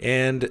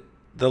 and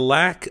the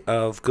lack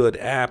of good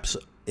apps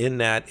in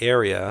that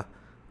area,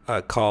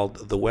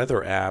 called the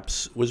weather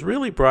apps, was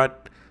really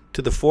brought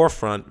to the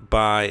forefront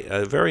by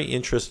a very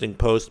interesting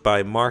post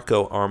by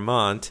Marco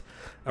Arment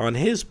on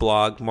his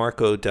blog,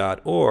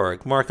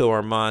 marco.org. Marco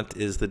Arment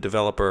is the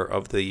developer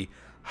of the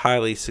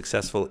highly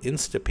successful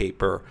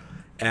Instapaper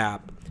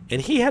app.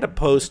 And he had a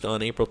post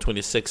on April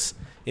 26th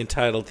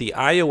entitled "The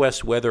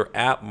iOS Weather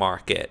App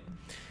Market."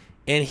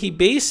 And he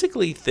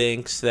basically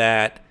thinks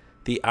that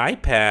the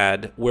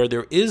iPad, where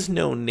there is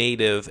no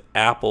native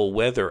Apple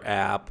weather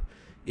app,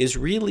 is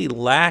really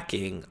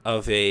lacking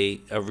of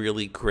a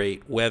really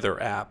great weather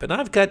app. And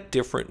I've got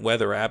different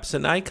weather apps,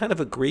 and I kind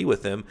of agree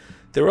with him.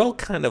 They're all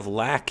kind of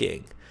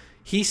lacking.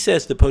 He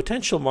says the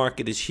potential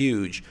market is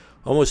huge.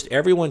 Almost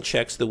everyone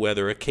checks the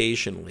weather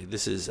occasionally.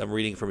 I'm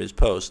reading from his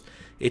post.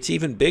 It's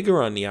even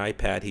bigger on the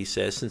iPad, he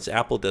says, since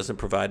Apple doesn't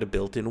provide a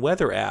built-in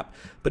weather app.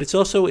 But it's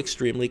also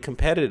extremely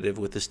competitive,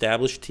 with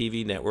established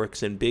TV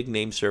networks and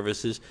big-name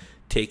services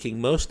taking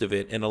most of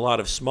it, and a lot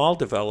of small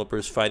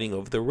developers fighting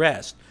over the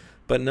rest.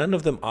 But none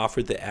of them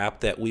offered the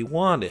app that we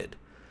wanted.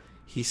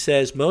 He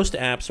says most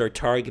apps are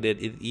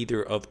targeted at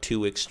either of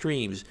two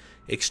extremes: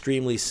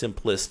 extremely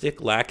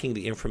simplistic, lacking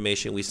the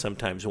information we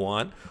sometimes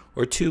want,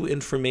 or too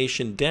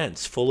information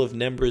dense, full of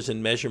numbers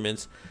and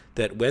measurements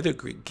that weather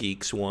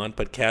geeks want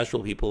but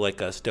casual people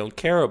like us don't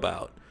care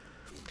about.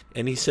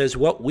 And he says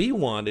what we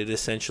wanted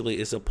essentially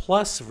is a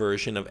plus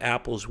version of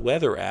Apple's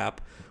weather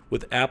app,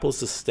 with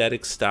Apple's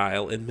aesthetic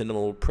style and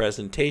minimal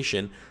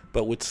presentation,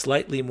 but with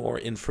slightly more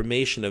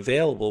information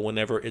available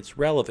whenever it's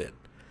relevant.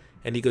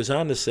 And he goes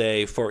on to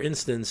say, for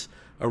instance,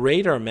 a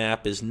radar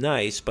map is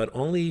nice, but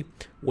only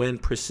when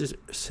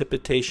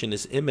precipitation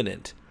is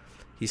imminent.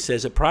 He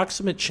says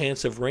approximate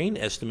chance of rain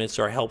estimates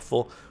are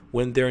helpful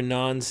when they're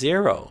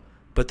non-zero,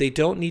 but they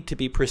don't need to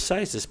be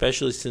precise,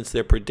 especially since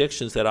they're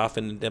predictions that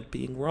often end up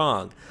being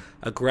wrong.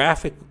 A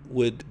graphic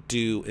would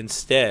do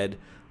instead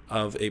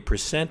of a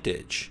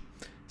percentage.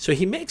 So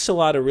he makes a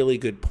lot of really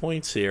good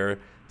points here,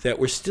 that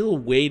we're still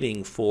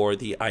waiting for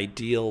the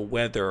ideal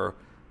weather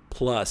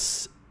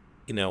plus,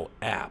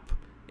 app.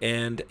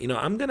 And,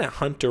 I'm going to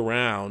hunt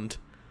around,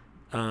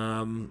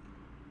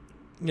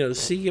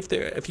 see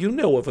if you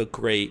know of a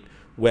great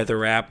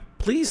weather app.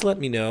 Please let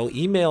me know.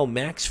 Email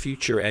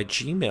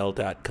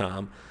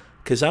maxfuture@gmail.com,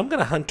 because I'm going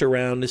to hunt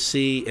around to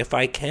see if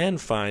I can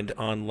find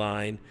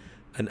online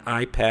an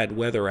iPad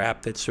weather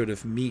app that sort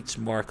of meets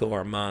Marco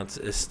Arment's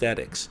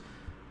aesthetics.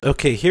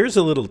 Okay, here's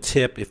a little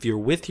tip if you're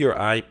with your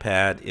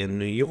iPad in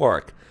New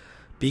York.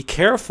 Be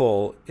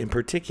careful, in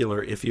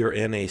particular, if you're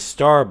in a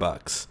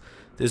Starbucks.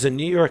 There's a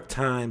New York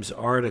Times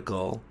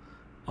article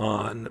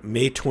on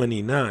May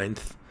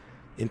 29th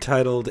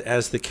entitled,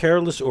 "As the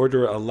careless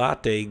order a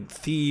latte,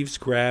 thieves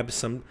grab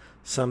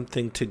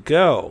something to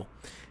go."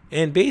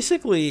 And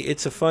basically,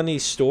 it's a funny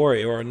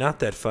story, or not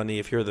that funny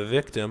if you're the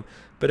victim,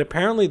 but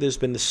apparently there's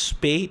been a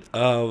spate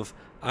of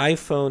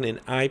iPhone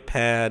and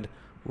iPad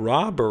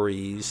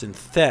robberies and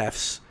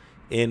thefts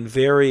in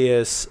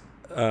various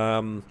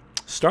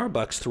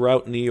Starbucks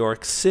throughout New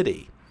York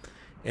City.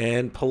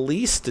 And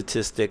police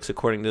statistics,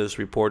 according to this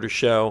reporter,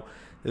 show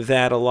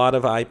that a lot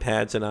of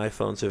iPads and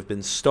iPhones have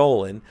been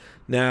stolen.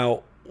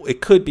 Now,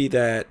 it could be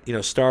that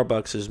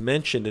Starbucks is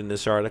mentioned in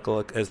this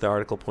article, as the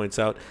article points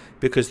out,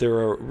 because there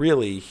are a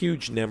really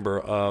huge number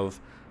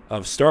of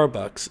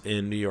Starbucks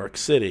in New York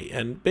City.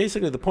 And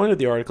basically the point of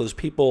the article is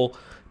people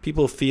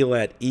feel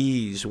at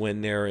ease when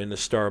they're in a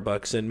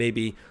Starbucks and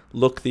maybe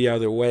look the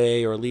other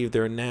way or leave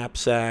their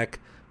knapsack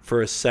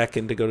for a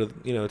second to go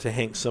to, to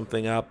hang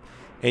something up.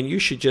 And you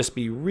should just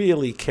be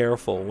really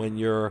careful when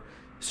you're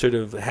sort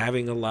of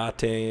having a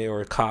latte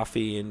or a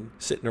coffee and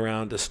sitting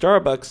around a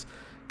Starbucks,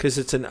 because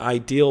it's an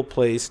ideal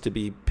place to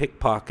be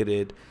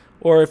pickpocketed.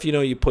 Or if,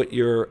 you put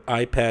your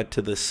iPad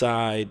to the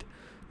side.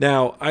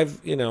 Now,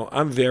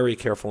 I'm very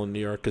careful in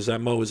New York because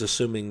I'm always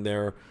assuming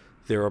there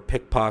are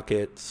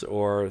pickpockets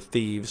or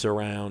thieves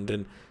around,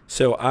 and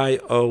so I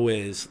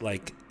always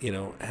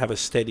have a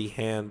steady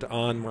hand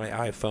on my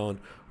iPhone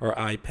or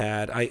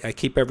iPad. I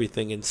keep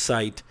everything in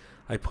sight.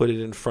 I put it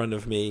in front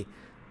of me,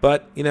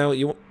 but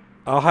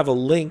I'll have a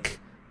link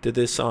to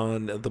this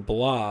on the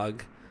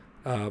blog,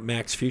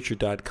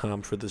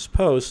 maxfuture.com, for this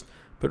post.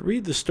 But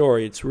read the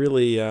story. It's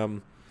really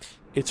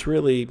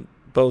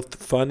both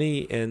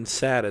funny and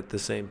sad at the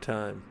same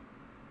time.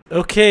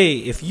 Okay,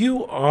 if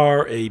you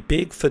are a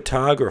big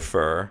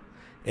photographer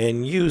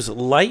and use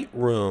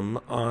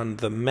Lightroom on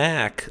the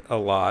Mac a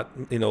lot,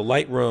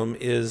 Lightroom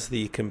is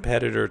the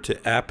competitor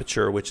to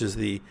Aperture, which is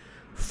the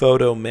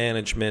photo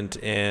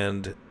management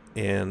and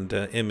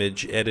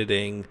image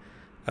editing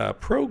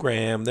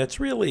program that's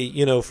really,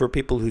 for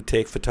people who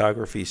take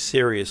photography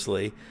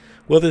seriously.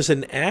 Well, there's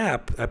an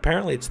app,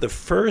 apparently it's the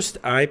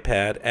first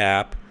iPad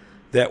app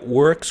that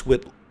works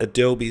with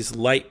Adobe's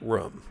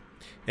Lightroom.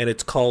 And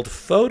it's called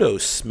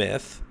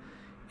Photosmith,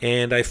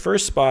 and I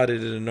first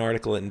spotted it in an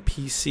article in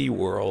PC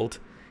World,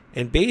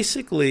 and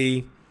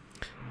basically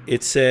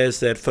it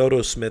says that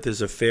Photosmith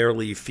is a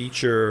fairly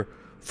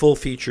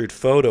full-featured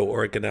photo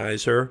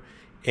organizer,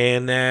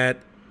 and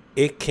that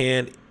it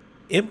can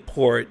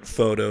import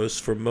photos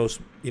from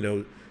most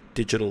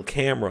digital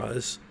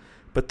cameras,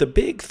 but the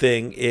big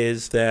thing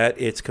is that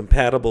it's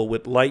compatible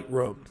with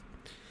Lightroom,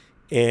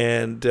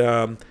 and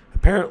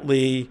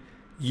apparently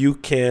you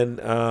can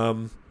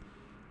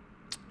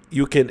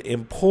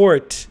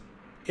import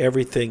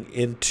everything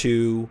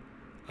into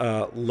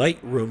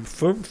Lightroom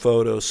from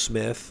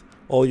Photosmith,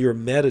 all your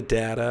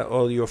metadata,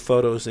 all your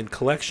photos and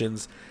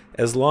collections,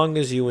 as long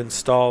as you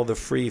install the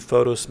free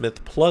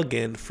Photosmith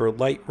plugin for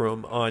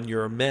Lightroom on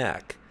your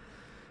Mac.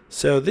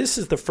 So this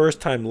is the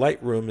first time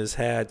Lightroom has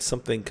had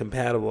something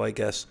compatible, I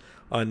guess,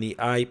 on the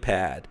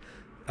iPad.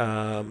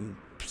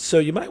 So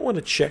you might want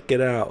to check it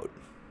out.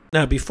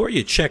 Now, before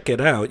you check it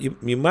out,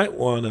 you might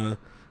want to,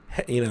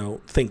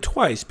 think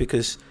twice,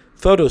 because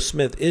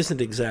Photosmith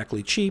isn't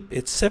exactly cheap.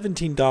 It's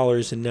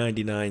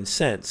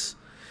 $17.99.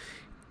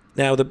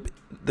 Now,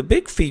 the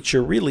big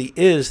feature really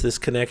is this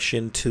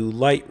connection to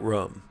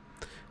Lightroom.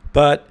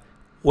 But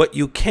what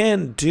you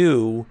can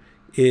do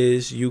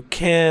is you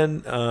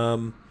can,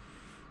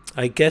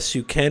 I guess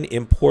you can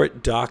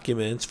import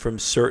documents from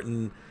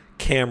certain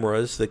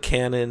cameras. The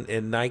Canon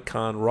and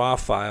Nikon RAW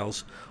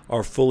files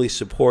are fully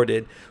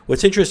supported.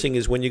 What's interesting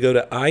is when you go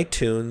to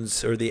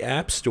iTunes or the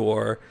App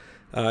Store,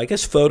 I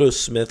guess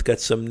Photosmith got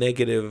some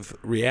negative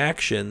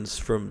reactions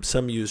from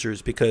some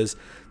users, because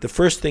the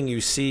first thing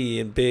you see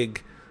in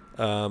big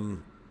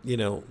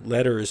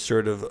letters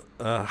sort of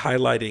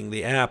highlighting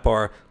the app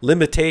are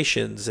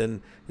limitations,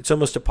 and it's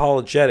almost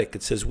apologetic.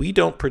 It says, "We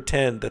don't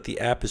pretend that the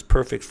app is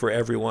perfect for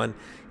everyone.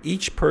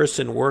 Each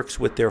person works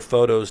with their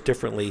photos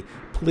differently.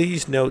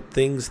 Please note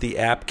things the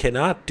app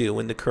cannot do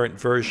in the current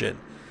version."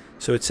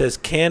 So it says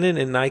Canon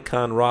and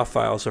Nikon RAW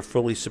files are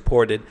fully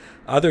supported.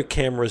 Other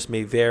cameras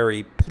may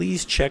vary.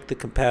 Please check the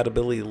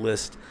compatibility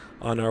list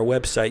on our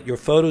website. Your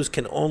photos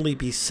can only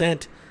be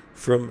sent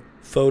from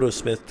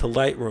Photosmith to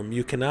Lightroom.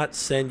 You cannot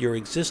send your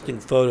existing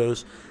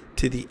photos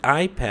to the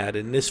iPad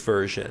in this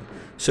version.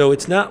 So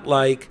it's not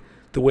like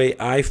the way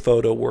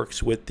iPhoto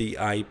works with the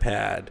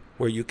iPad,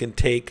 where you can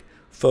take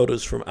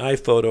photos from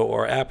iPhoto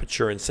or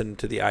Aperture and send them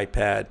to the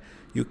iPad.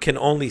 You can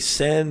only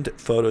send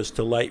photos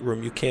to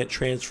Lightroom. You can't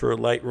transfer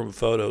Lightroom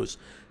photos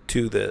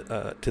to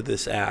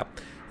this app.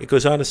 It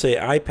goes on to say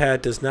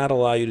iPad does not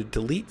allow you to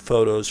delete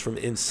photos from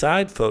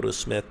inside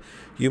Photosmith.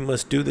 You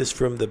must do this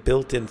from the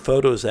built-in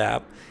Photos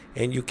app,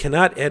 and you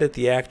cannot edit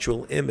the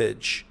actual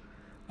image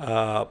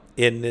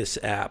in this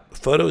app.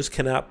 Photos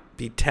cannot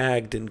be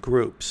tagged in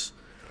groups.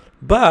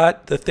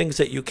 But the things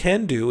that you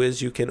can do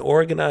is you can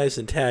organize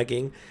and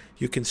tagging.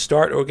 You can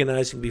start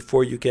organizing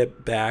before you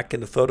get back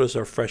and the photos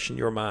are fresh in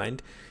your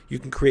mind. You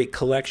can create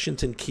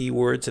collections and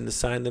keywords and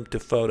assign them to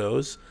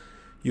photos.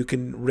 You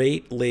can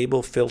rate,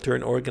 label, filter,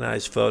 and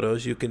organize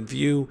photos. You can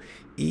view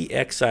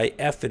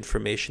EXIF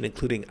information,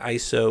 including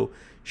ISO,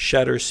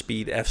 shutter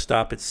speed,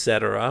 f-stop,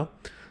 etc.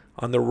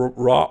 On the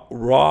raw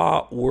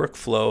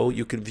workflow,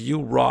 you can view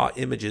raw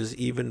images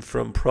even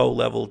from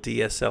pro-level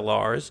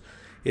DSLRs.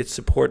 It's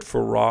support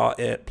for RAW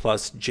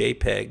plus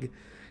JPEG,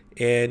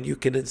 and you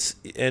can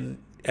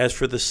as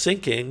for the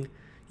syncing,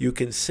 you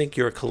can sync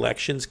your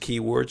collections,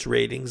 keywords,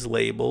 ratings,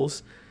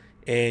 labels,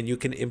 and you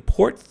can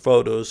import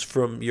photos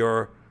from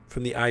the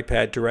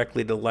iPad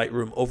directly to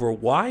Lightroom over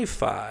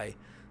Wi-Fi.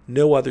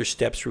 No other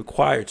steps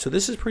required. So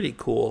this is pretty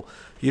cool.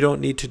 You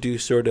don't need to do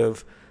sort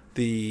of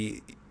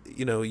the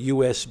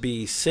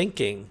USB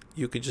syncing.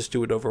 You can just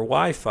do it over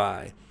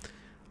Wi-Fi.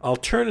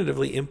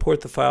 Alternatively,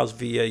 import the files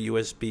via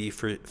USB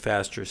for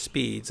faster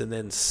speeds, and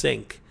then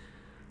sync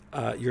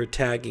your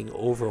tagging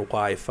over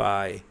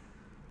Wi-Fi.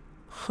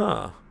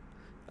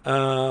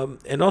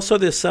 And also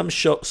there's some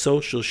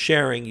social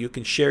sharing. You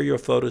can share your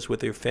photos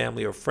with your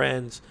family or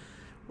friends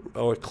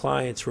or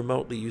clients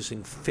remotely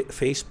using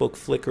Facebook,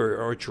 Flickr,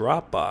 or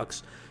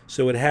Dropbox.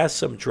 So it has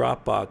some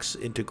Dropbox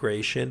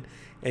integration,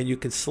 and you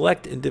can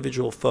select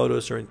individual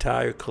photos or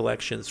entire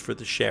collections for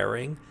the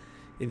sharing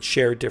and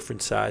share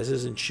different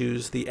sizes and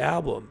choose the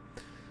album.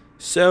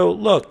 So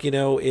look,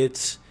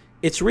 it's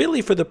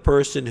really for the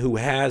person who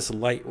has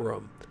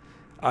Lightroom.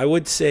 I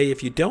would say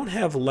if you don't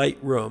have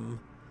Lightroom,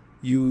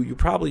 you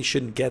probably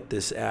shouldn't get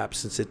this app,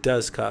 since it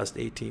does cost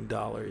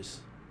 $18.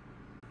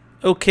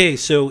 Okay,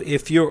 so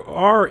if you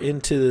are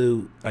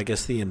into, I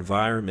guess, the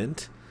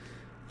environment,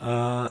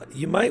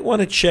 you might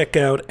want to check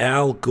out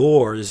Al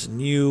Gore's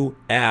new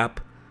app,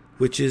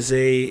 which is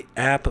a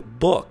app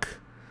book,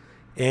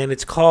 and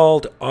it's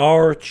called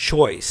Our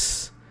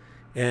Choice,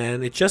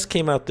 and it just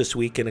came out this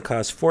week, and it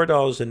costs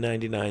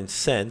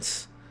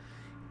 $4.99,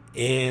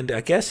 and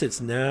I guess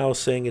it's now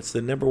saying it's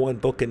the #1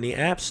 book in the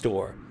App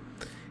Store.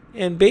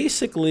 And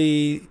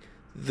basically,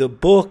 the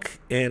book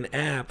and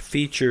app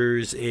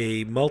features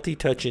a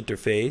multi-touch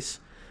interface,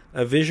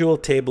 a visual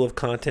table of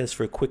contents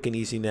for quick and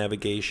easy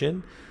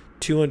navigation,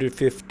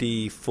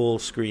 250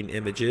 full-screen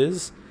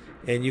images,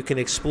 and you can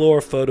explore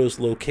photos'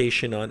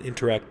 location on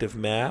interactive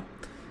map,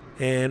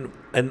 and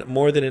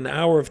more than an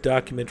hour of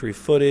documentary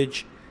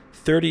footage,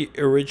 30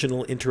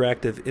 original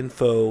interactive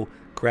info,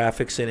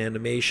 graphics, and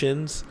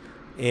animations,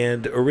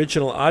 and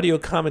original audio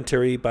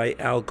commentary by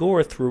Al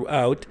Gore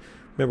throughout.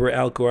 Remember,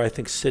 Al Gore, I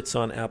think, sits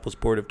on Apple's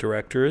board of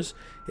directors.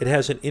 It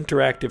has an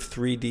interactive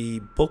 3D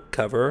book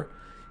cover,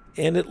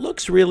 and it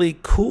looks really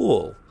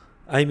cool.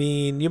 I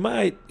mean, you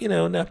might,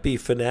 not be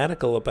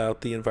fanatical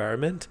about the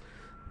environment,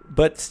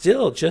 but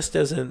still, just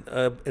as an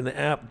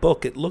app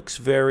book, it looks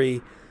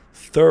very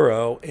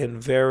thorough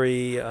and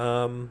very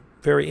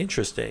very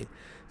interesting.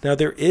 Now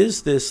there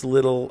is this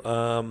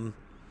little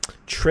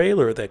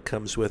trailer that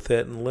comes with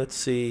it, and let's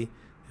see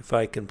if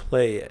I can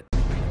play it.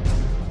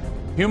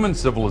 Human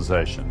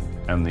civilization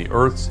and the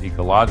Earth's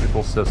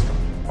ecological system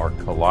are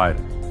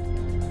colliding.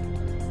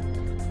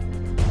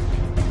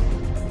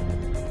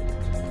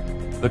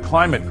 The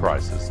climate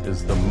crisis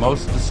is the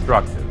most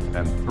destructive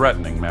and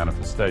threatening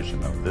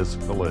manifestation of this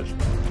collision.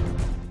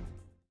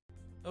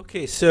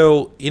 Okay,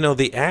 so,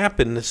 the app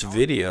in this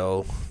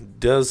video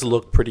does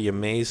look pretty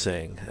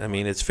amazing. I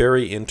mean, it's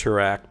very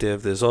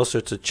interactive. There's all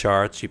sorts of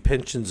charts. You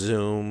pinch and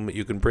zoom.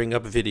 You can bring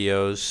up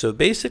videos. So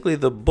basically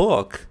the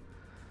book,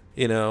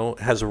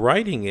 has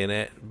writing in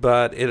it,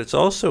 but it's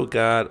also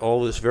got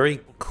all this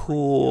very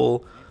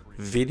cool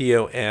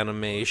video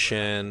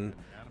animation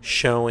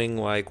showing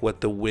like what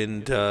the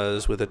wind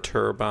does with a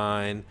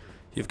turbine.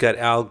 You've got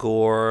Al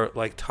Gore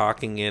like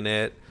talking in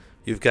it.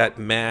 You've got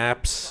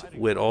maps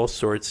with all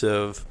sorts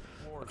of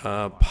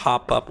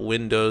pop-up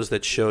windows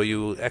that show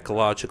you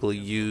ecological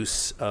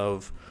use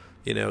of,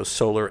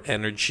 solar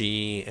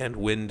energy and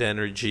wind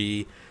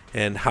energy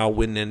and how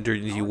wind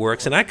energy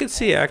works. And I could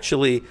see,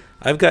 actually,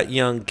 I've got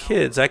young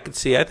kids. I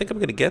think I'm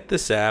going to get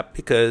this app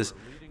because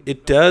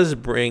it does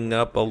bring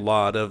up a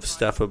lot of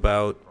stuff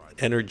about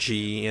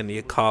energy and the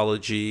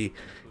ecology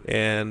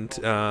and,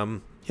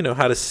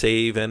 how to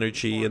save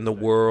energy in the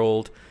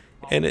world.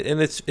 And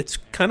it's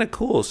kind of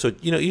cool. So,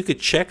 you could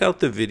check out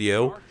the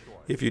video.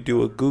 If you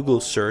do a Google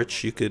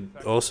search, you could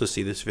also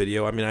see this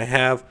video. I mean, I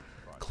have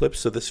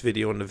clips of this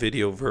video in the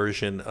video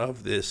version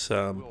of this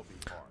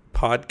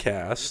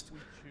podcast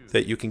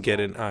that you can get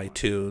in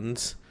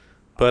iTunes.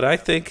 But I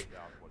think,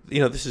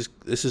 this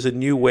is a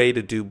new way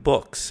to do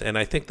books. And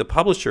I think the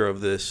publisher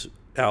of this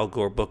Al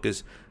Gore book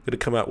is going to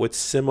come out with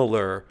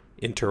similar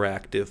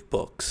interactive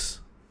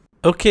books.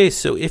 Okay,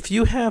 so if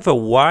you have a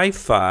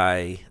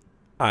Wi-Fi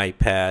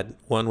iPad,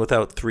 one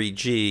without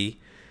 3G,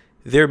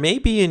 there may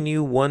be a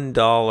new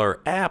 $1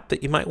 app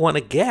that you might want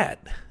to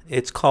get.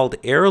 It's called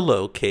Air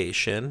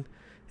Location,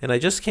 and I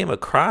just came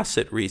across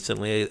it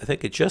recently. I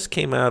think it just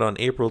came out on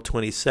April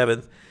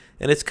 27th,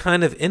 and it's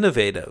kind of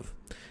innovative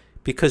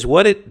because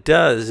what it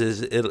does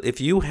is if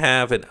you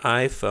have an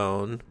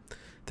iPhone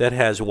that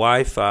has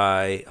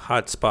Wi-Fi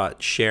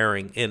hotspot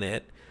sharing in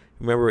it,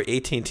 remember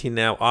AT&T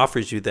now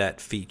offers you that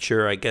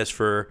feature, I guess,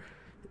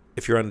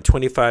 if you're on a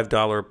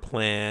 $25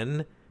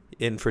 plan,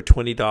 and for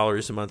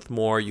 $20 a month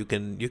more, you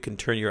can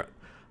turn your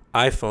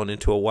iPhone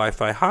into a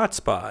Wi-Fi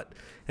hotspot.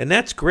 And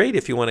that's great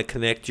if you want to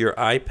connect your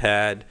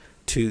iPad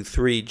to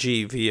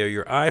 3G via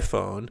your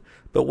iPhone.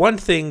 But one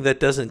thing that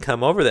doesn't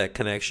come over that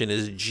connection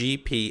is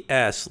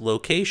GPS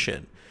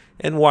location.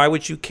 And why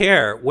would you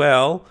care?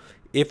 Well,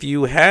 if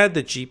you had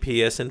the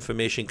GPS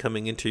information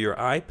coming into your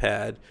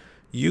iPad,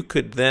 you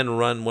could then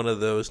run one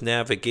of those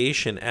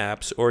navigation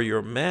apps or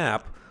your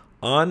map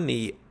on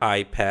the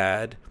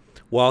iPad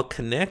while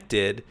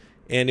connected,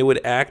 and it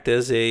would act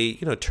as a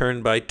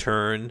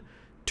turn-by-turn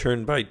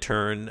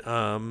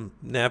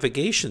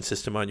navigation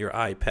system on your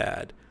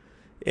iPad.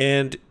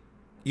 And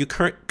you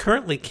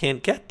currently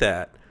can't get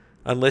that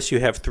unless you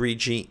have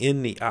 3G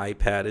in the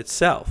iPad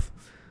itself.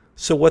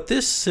 So what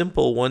this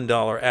simple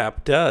 $1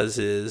 app does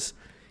is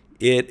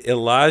it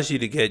allows you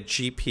to get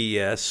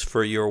GPS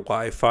for your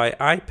Wi-Fi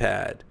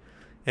iPad.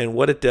 And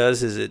what it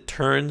does is it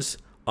turns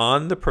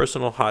on the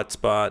personal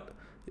hotspot.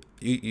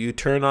 You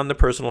turn on the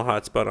personal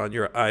hotspot on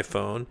your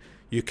iPhone.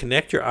 You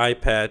connect your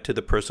iPad to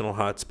the personal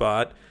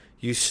hotspot.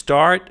 You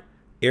start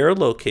Air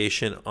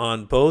Location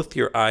on both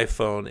your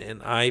iPhone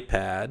and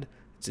iPad.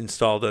 It's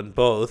installed on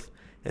both.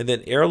 And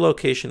then Air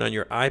Location on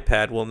your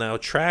iPad will now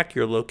track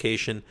your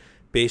location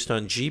based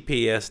on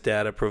GPS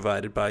data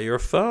provided by your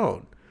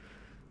phone.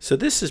 So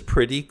this is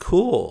pretty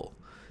cool.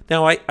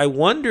 Now, I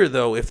wonder,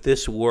 though, if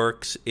this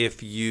works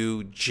if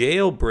you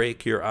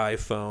jailbreak your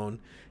iPhone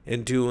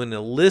and do an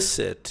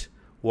illicit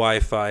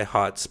Wi-Fi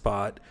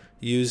hotspot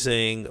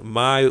using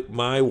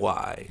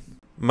MyWi.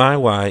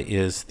 MyWi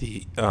is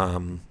the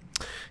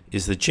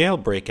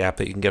jailbreak app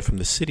that you can get from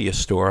the Cydia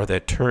store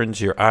that turns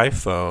your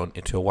iPhone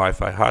into a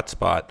Wi-Fi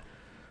hotspot,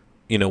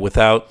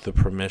 without the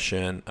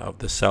permission of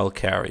the cell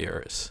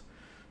carriers.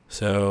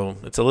 So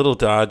it's a little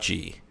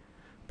dodgy,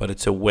 but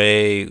it's a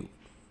way,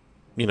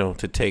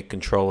 to take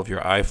control of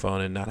your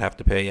iPhone and not have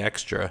to pay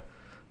extra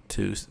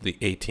to the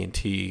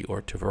AT&T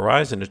or to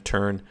Verizon to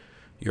turn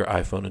your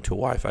iPhone into a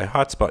Wi-Fi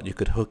hotspot. You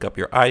could hook up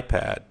your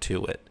iPad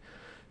to it.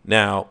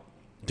 Now,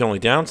 the only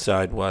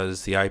downside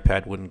was the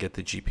iPad wouldn't get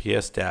the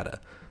GPS data.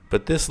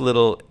 But this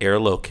little Air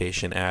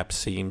Location app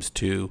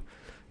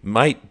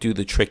might do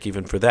the trick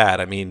even for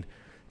that. I mean,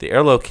 the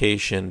Air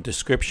Location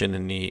description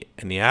in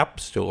the App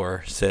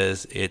Store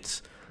says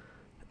it's,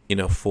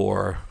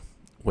 for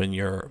when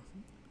you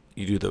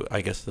do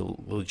the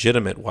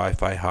legitimate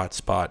Wi-Fi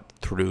hotspot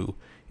through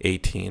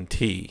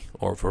AT&T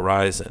or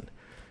Verizon.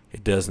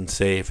 It doesn't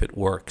say if it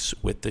works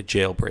with the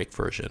jailbreak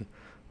version,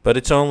 but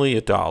it's only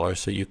 $1,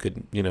 so you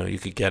could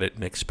get it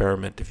and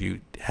experiment if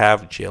you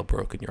have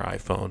jailbroken your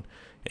iPhone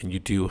and you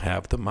do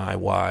have the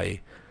MyWi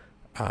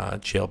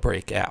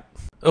jailbreak app.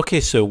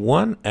 Okay, so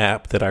one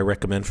app that I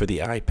recommend for the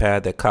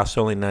iPad that costs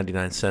only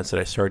 99 cents that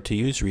I started to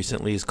use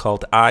recently is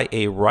called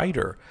IA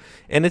Writer.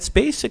 And it's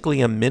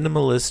basically a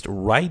minimalist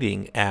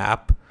writing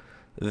app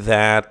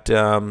that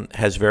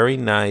has very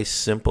nice,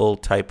 simple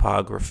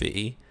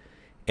typography.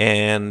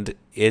 And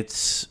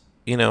it's,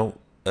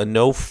 a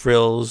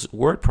no-frills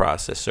word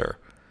processor.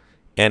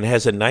 And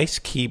has a nice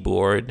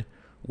keyboard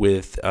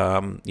with,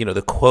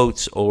 the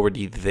quotes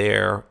already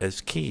there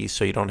as keys,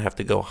 so you don't have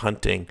to go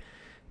hunting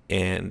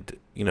and,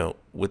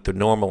 with the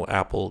normal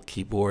Apple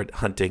keyboard,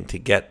 hunting to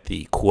get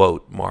the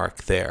quote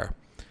mark there.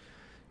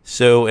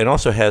 So it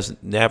also has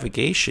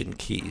navigation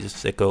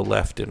keys that go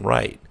left and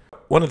right.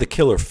 One of the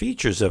killer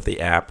features of the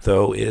app,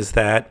 though, is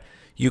that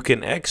you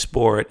can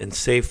export and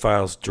save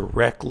files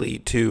directly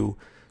to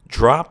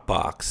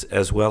Dropbox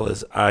as well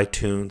as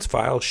iTunes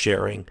file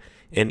sharing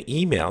and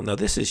email. Now,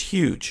 this is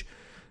huge.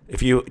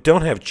 If you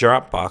don't have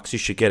Dropbox, you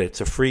should get it.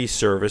 It's a free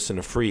service and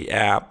a free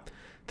app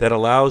that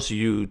allows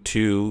you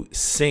to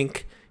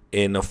sync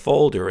in a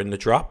folder in the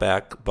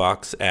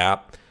Dropbox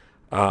app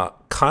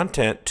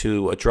content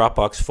to a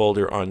Dropbox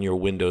folder on your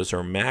Windows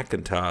or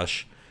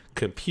Macintosh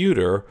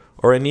computer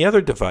or any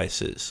other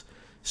devices.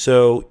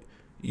 So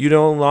you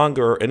no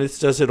longer, and it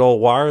does it all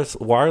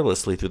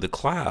wirelessly through the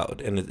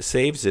cloud, and it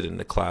saves it in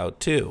the cloud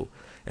too.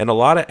 And a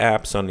lot of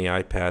apps on the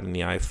iPad and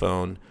the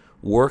iPhone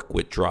work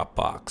with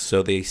Dropbox,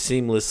 so they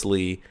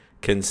seamlessly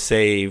can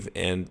save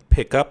and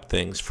pick up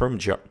things from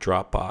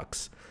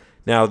Dropbox.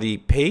 Now the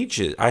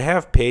Pages, I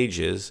have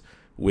Pages,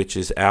 which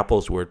is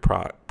Apple's word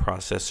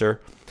processor,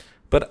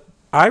 but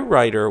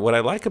iWriter, what I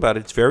like about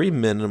it, it's very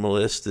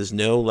minimalist. There's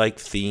no like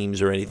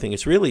themes or anything.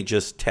 It's really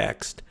just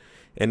text,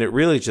 and it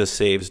really just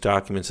saves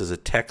documents as a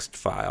text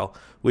file,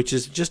 which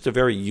is just a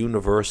very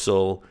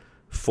universal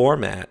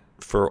format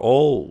for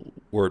all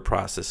word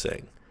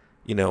processing.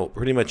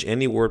 Pretty much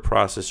any word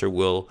processor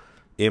will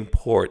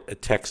import a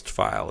text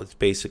file. It's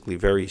basically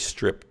very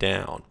stripped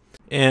down.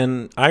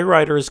 And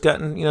iWriter has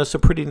gotten,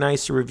 some pretty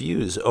nice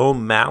reviews.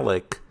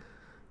 Malik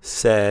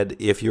said,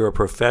 if you're a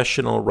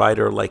professional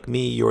writer like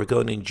me, you're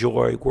going to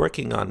enjoy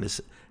working on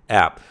this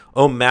app.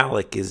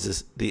 Malik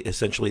is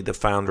essentially the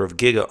founder of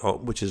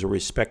Giga, which is a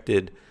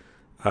respected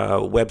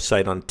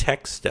website on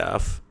tech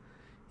stuff.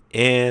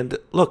 And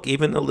look,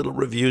 even the little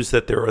reviews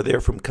that there are there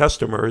from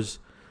customers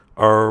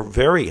are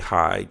very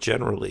high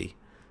generally.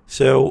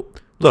 So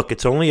look,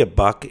 it's only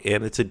 $1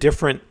 and it's a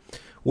different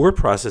word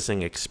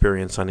processing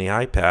experience on the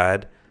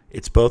iPad.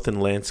 It's both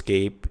in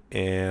landscape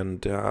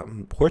and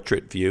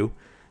portrait view,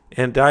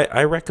 and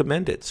I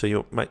recommend it, so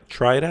you might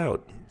try it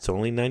out. It's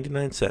only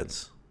 99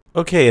 cents.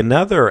 Okay,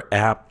 another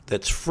app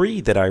that's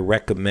free that I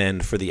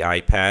recommend for the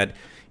iPad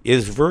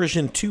is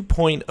version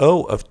 2.0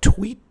 of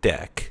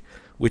TweetDeck,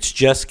 which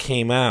just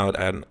came out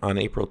on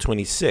April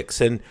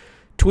 26th. And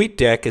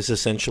TweetDeck is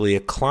essentially a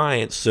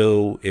client,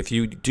 so if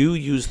you do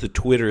use the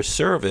Twitter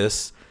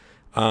service,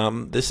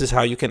 this is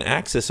how you can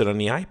access it on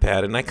the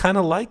iPad, and I kind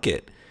of like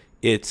it.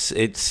 It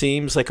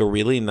seems like a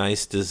really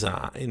nice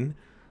design.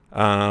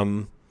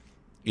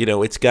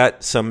 It's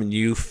got some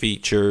new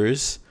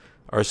features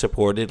are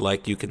supported,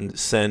 like you can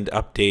send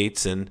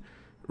updates and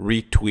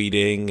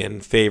retweeting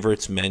and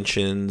favorites,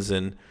 mentions,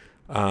 and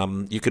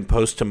you can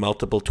post to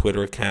multiple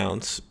Twitter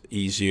accounts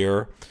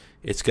easier.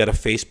 It's got a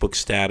Facebook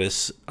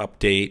status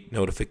update,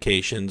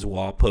 notifications,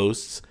 wall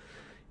posts.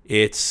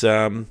 It's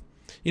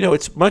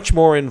it's much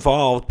more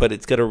involved, but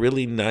it's got a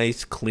really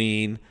nice,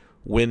 clean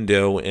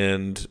window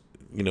and,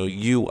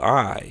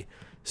 UI.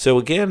 So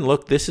again,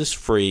 look, this is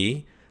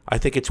free. I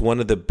think it's one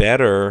of the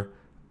better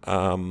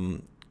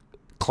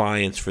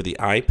clients for the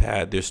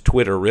iPad. There's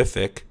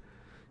Twitterrific,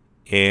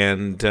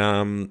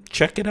 and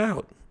check it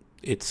out.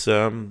 It's,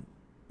 again,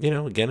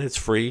 it's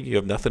free. You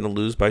have nothing to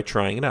lose by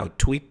trying it out.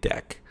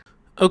 TweetDeck.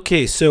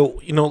 Okay, so,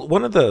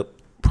 one of the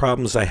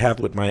problems I have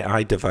with my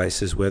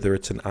iDevices, whether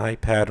it's an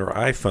iPad or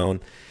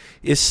iPhone,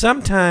 is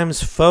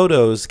sometimes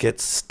photos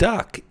get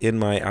stuck in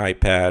my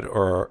iPad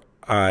or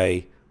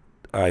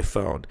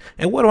iPhone.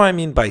 And what do I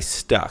mean by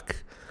stuck?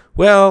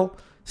 Well,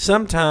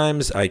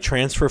 sometimes I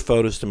transfer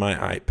photos to my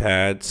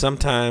iPad.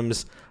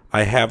 Sometimes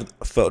I have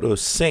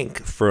photos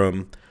sync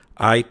from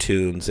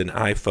iTunes and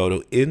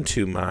iPhoto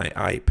into my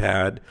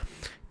iPad.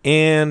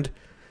 And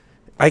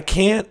I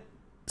can't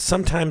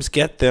sometimes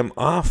get them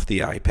off the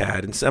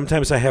iPad. And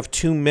sometimes I have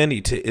too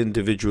many to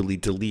individually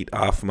delete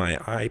off my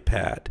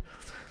iPad.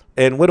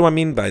 And what do I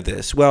mean by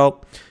this?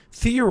 Well,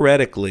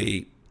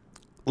 theoretically,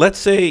 let's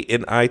say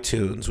in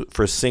iTunes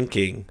for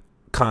syncing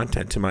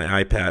content to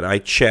my iPad, I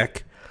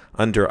check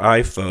under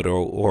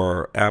iPhoto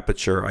or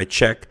Aperture, I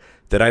check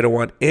that I don't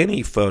want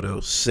any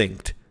photos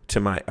synced to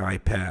my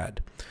iPad.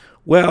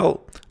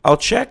 Well, I'll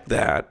check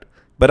that,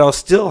 but I'll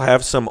still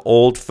have some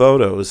old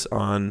photos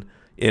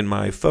in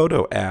my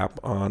photo app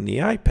on the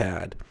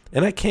iPad,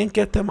 and I can't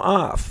get them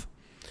off.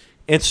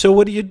 And so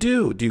what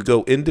do? Do you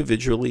go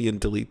individually and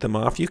delete them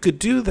off? You could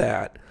do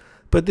that,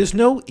 but there's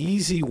no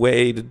easy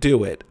way to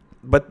do it.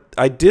 But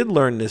I did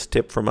learn this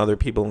tip from other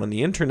people on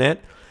the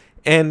internet,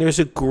 and there's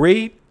a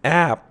great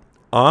app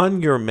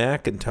on your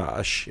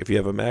Macintosh, if you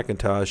have a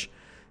Macintosh,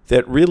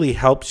 that really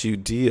helps you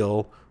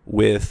deal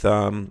with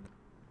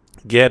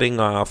getting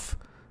off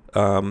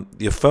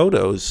your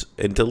photos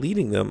and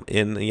deleting them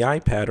in the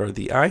iPad or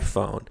the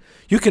iPhone.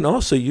 You can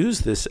also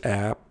use this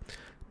app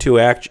to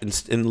act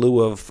in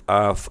lieu of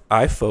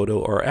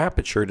iPhoto or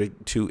Aperture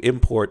to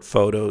import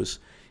photos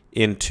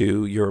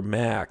into your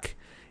Mac.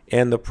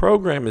 And the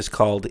program is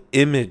called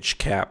Image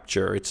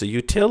Capture. It's a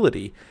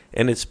utility,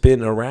 and it's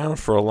been around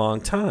for a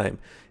long time.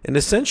 And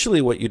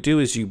essentially what you do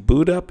is you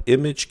boot up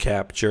Image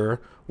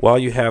Capture while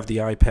you have the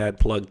iPad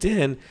plugged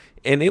in,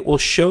 and it will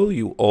show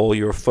you all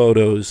your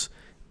photos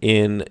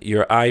in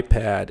your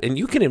iPad. And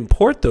you can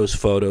import those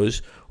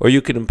photos, or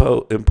you can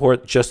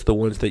import just the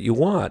ones that you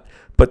want.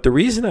 But the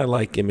reason I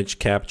like Image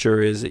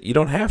Capture is that you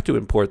don't have to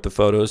import the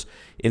photos.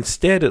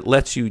 Instead, it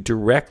lets you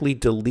directly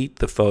delete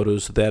the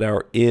photos that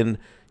are in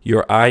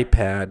your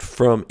iPad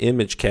from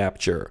Image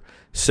Capture.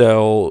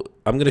 So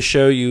I'm going to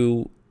show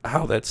you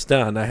how that's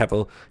done. If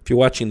you're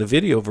watching the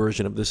video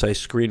version of this, I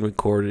screen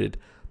recorded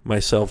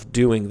myself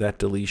doing that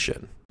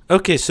deletion.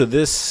 Okay, so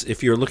this,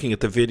 if you're looking at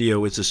the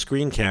video, is a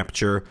screen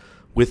capture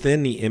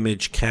within the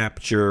Image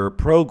Capture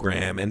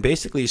program. And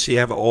basically, so you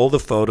have all the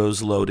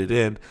photos loaded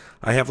in.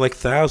 I have like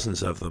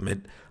thousands of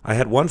them. I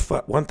had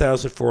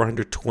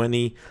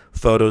 1,420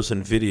 photos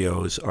and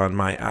videos on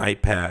my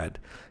iPad.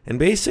 And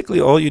basically,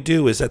 all you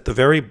do is at the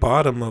very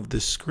bottom of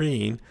the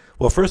screen,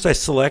 well, first I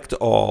select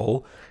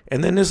all,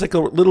 and then there's like a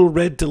little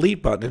red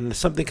delete button, and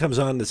something comes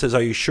on that says,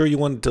 are you sure you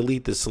want to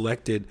delete the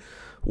selected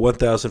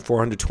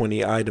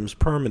 1,420 items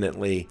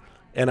permanently?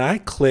 And I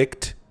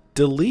clicked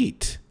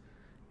delete.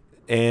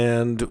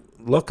 And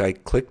look, I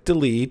click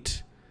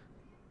delete,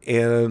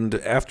 and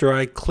after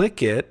I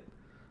click it,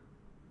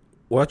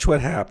 watch what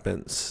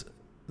happens.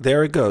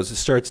 There it goes. It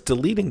starts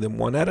deleting them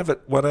one at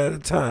a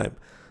time.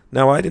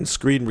 Now, I didn't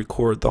screen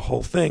record the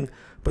whole thing,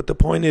 but the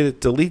point is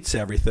it deletes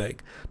everything.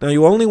 Now,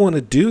 you only want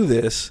to do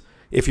this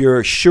if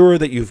you're sure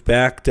that you've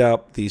backed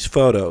up these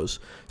photos.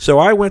 So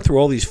I went through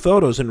all these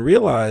photos and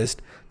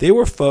realized they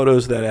were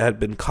photos that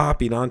had been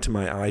copied onto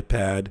my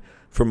iPad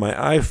from my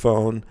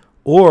iPhone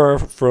or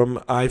from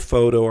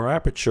iPhoto or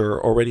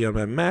Aperture already on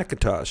my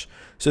Macintosh.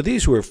 So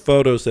these were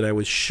photos that I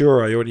was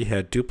sure I already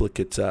had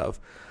duplicates of.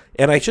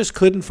 And I just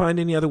couldn't find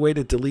any other way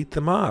to delete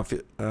them off.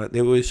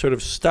 They were sort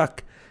of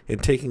stuck in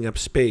taking up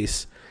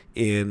space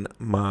in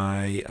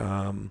my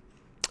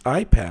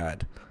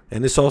iPad.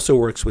 And this also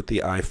works with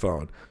the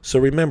iPhone. So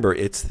remember,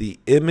 it's the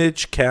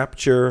Image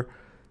Capture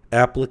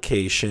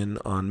application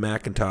on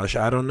Macintosh.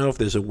 I don't know if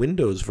there's a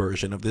Windows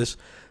version of this,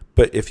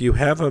 but if you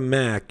have a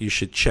Mac, you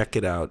should check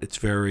it out. It's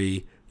a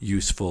very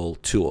useful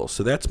tool.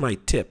 So that's my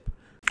tip.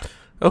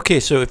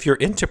 Okay, so if you're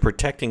into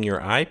protecting your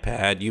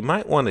iPad, you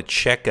might want to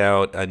check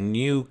out a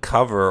new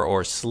cover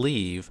or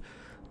sleeve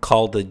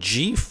called the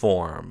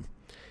G-Form.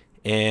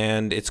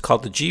 And it's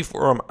called the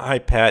G-Form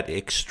iPad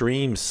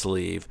Extreme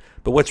Sleeve.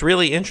 But what's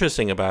really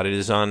interesting about it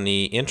is on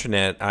the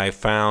internet, I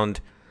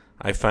found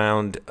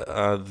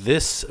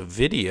this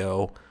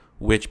video,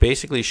 which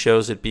basically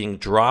shows it being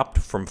dropped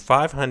from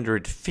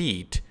 500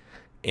 feet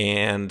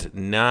and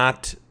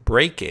not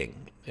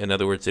breaking. In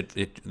other words,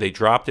 they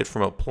dropped it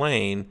from a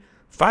plane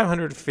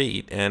 500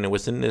 feet, and it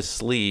was in this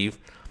sleeve.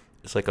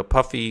 It's like a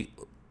puffy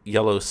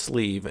yellow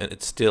sleeve, and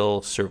it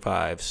still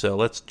survives. So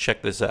let's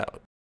check this out.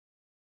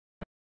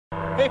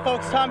 Hey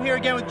folks, Tom here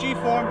again with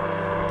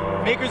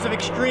G-Form, makers of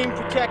extreme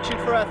protection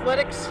for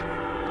athletics,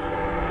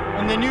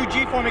 and the new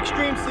G-Form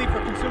Extreme Sleeve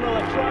for consumer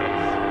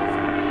electronics.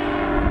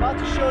 I'm about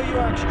to show you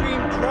our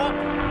extreme drop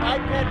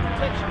iPad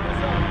protection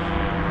design.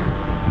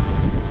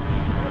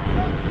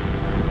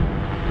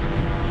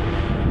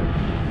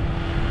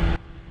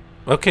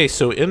 Okay,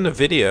 so in the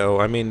video,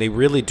 I mean, they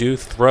really do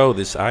throw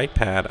this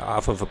iPad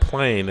off of a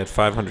plane at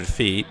 500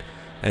 feet,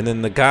 and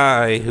then the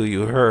guy who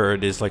you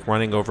heard is like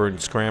running over and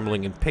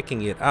scrambling and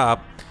picking it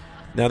up.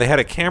 Now, they had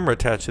a camera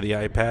attached to the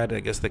iPad. I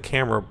guess the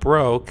camera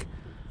broke,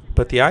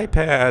 but the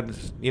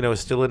iPad, you know, is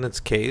still in its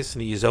case,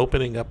 and he's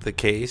opening up the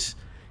case.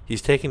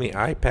 He's taking the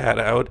iPad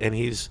out, and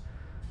he's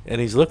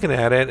looking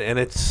at it, and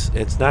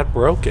it's not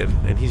broken,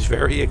 and he's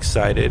very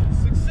excited.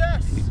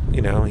 Success!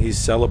 You know, he's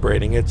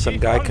celebrating it. Some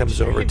guy comes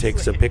over,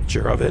 takes a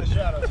picture of it.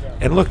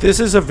 And look, this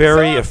is a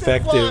very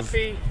effective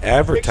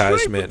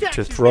advertisement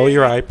to throw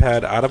your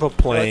iPad out of a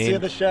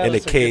plane in a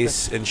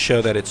case and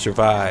show that it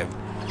survived.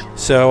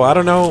 So, I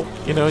don't know,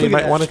 you know, you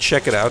might want to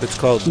check it out. It's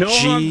called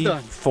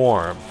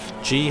G-Form.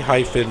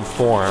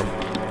 G-Form.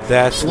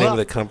 That's the name of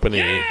the company.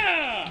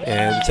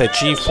 And it's at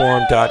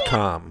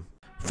gform.com.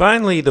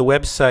 Finally, the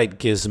website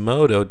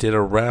Gizmodo did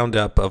a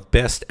roundup of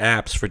best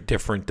apps for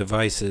different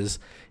devices.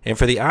 And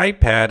for the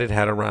iPad, it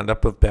had a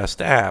roundup of best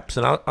apps.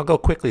 And I'll go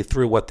quickly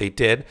through what they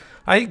did.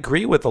 I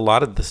agree with a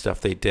lot of the stuff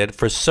they did.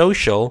 For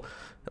social,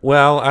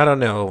 well, I don't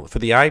know. For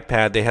the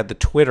iPad, they had the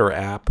Twitter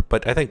app,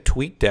 but I think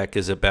TweetDeck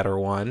is a better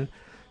one.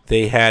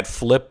 They had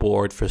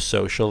Flipboard for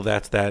social.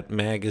 That's that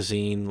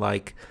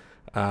magazine-like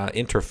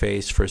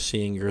interface for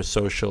seeing your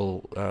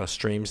social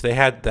streams. They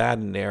had that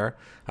in there.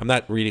 I'm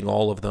not reading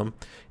all of them.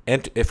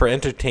 And for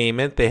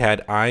entertainment, they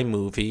had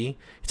iMovie.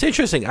 It's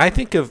interesting. I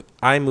think of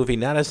iMovie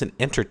not as an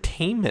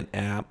entertainment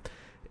app,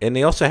 and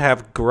they also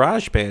have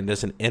GarageBand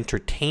as an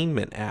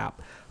entertainment app.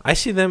 I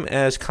see them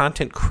as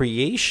content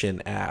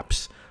creation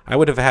apps. I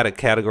would have had a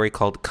category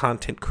called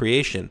content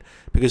creation,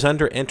 because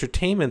under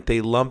entertainment, they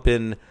lump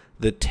in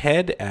the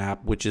TED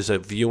app, which is a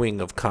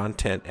viewing of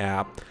content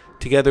app,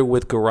 together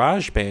with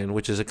GarageBand,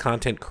 which is a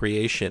content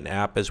creation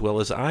app, as well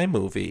as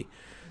iMovie.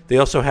 They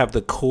also have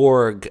the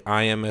Korg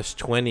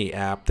IMS-20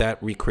 app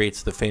that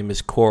recreates the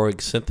famous Korg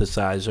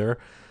synthesizer.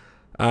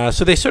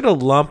 So they sort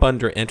of lump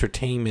under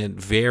entertainment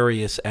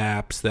various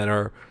apps that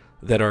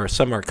are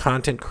some are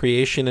content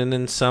creation, and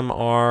then some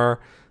are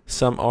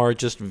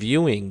just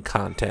viewing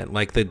content,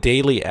 like the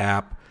Daily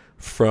app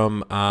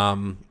from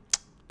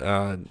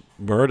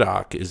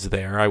Murdoch is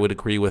there. I would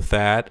agree with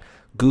that.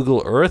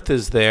 Google Earth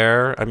is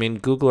there. I mean,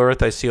 Google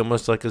Earth I see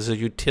almost like as a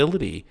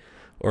utility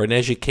or an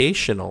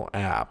educational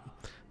app.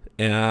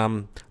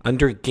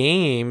 Under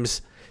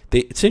games,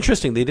 it's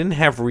interesting. They didn't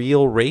have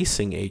Real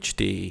Racing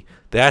HD.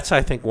 That's,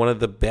 I think, one of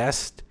the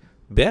best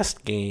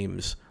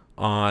games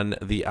on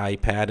the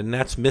iPad, and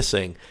that's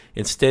missing.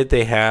 Instead,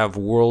 they have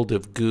World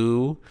of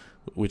Goo,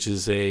 which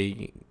is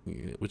a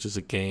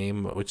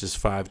game which is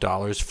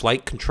 $5.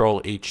 Flight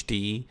Control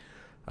HD,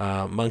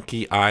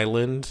 Monkey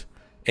Island.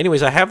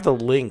 Anyways, I have the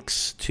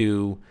links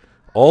to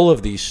all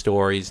of these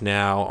stories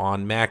now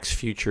on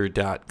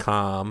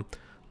maxfuture.com.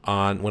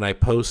 When I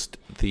post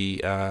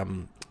the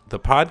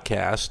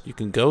podcast, you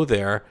can go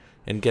there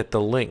and get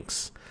the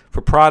links.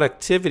 For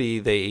productivity,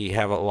 they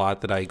have a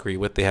lot that I agree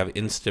with. They have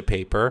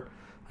Instapaper.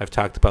 I've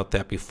talked about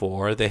that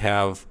before. They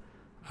have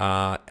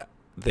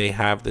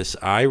this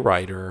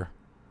iWriter.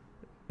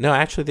 No,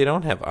 actually, they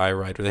don't have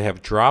iWriter. They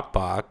have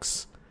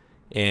Dropbox,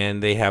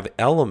 and they have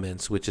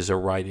Elements, which is a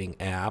writing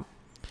app.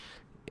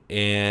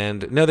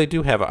 And no, they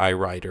do have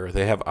iWriter.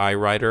 They have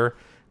iWriter,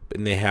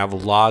 and they have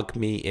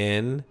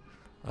LogMeIn.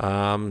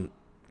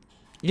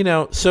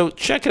 So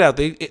check it out.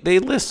 They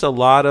list a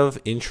lot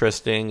of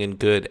interesting and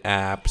good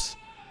apps,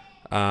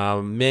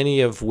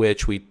 many of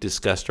which we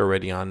discussed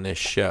already on this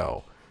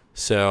show.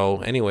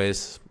 So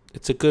anyways,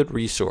 it's a good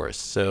resource.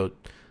 So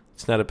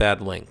it's not a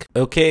bad link.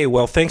 Okay,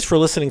 well, thanks for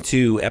listening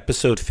to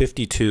episode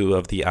 52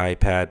 of the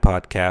iPad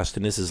podcast.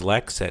 And this is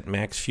Lex at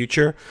Max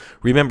Future.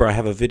 Remember, I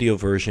have a video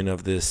version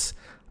of this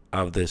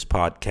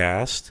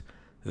podcast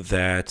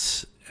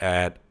that's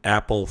at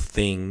Apple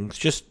Things.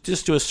 Just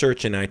do a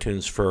search in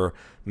iTunes for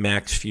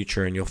Max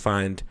Future, and you'll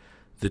find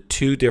the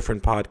two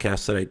different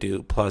podcasts that I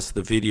do, plus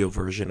the video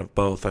version of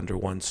both under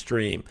one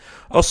stream.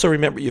 Also,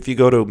 remember, if you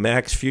go to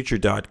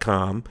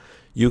maxfuture.com,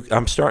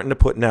 I'm starting to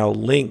put now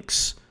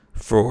links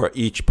for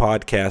each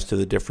podcast to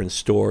the different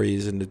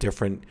stories and the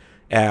different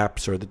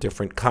apps or the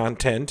different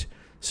content,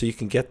 so you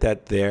can get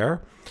that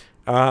there.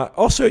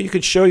 Also, you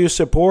could show your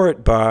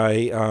support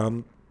by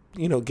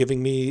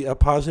giving me a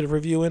positive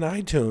review in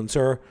iTunes,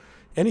 or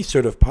any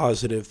sort of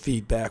positive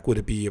feedback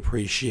would be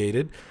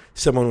appreciated.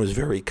 Someone was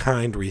very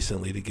kind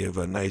recently to give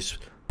a nice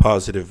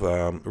positive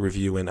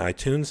review in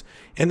iTunes,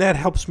 and that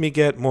helps me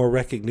get more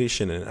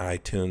recognition in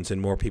iTunes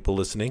and more people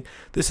listening.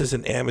 This is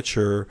an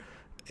amateur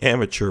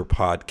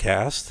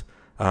podcast.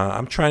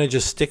 I'm trying to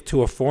just stick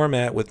to a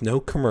format with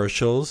no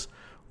commercials,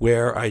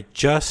 where I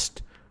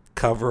just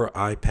cover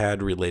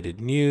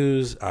iPad-related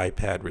news,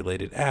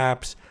 iPad-related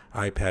apps,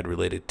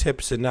 iPad-related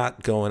tips, and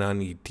not going on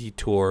any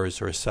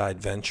detours or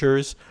side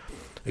ventures.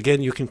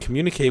 Again, you can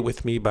communicate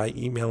with me by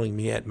emailing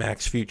me at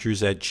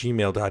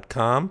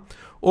maxfutures@gmail.com,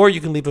 or you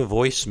can leave a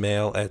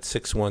voicemail at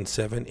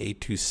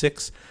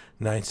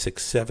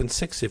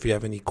 617-826-9676 if you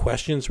have any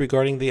questions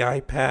regarding the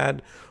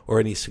iPad, or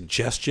any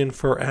suggestion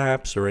for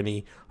apps, or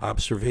any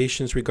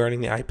observations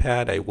regarding the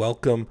iPad. I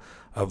welcome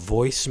a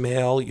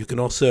voicemail. You can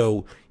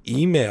also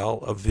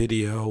email a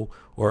video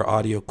or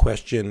audio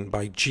question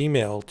by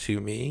Gmail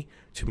to me,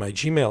 to my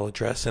Gmail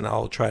address, and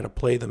I'll try to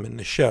play them in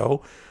the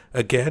show.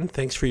 Again,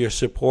 thanks for your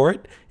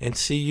support, and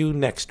see you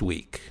next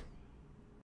week.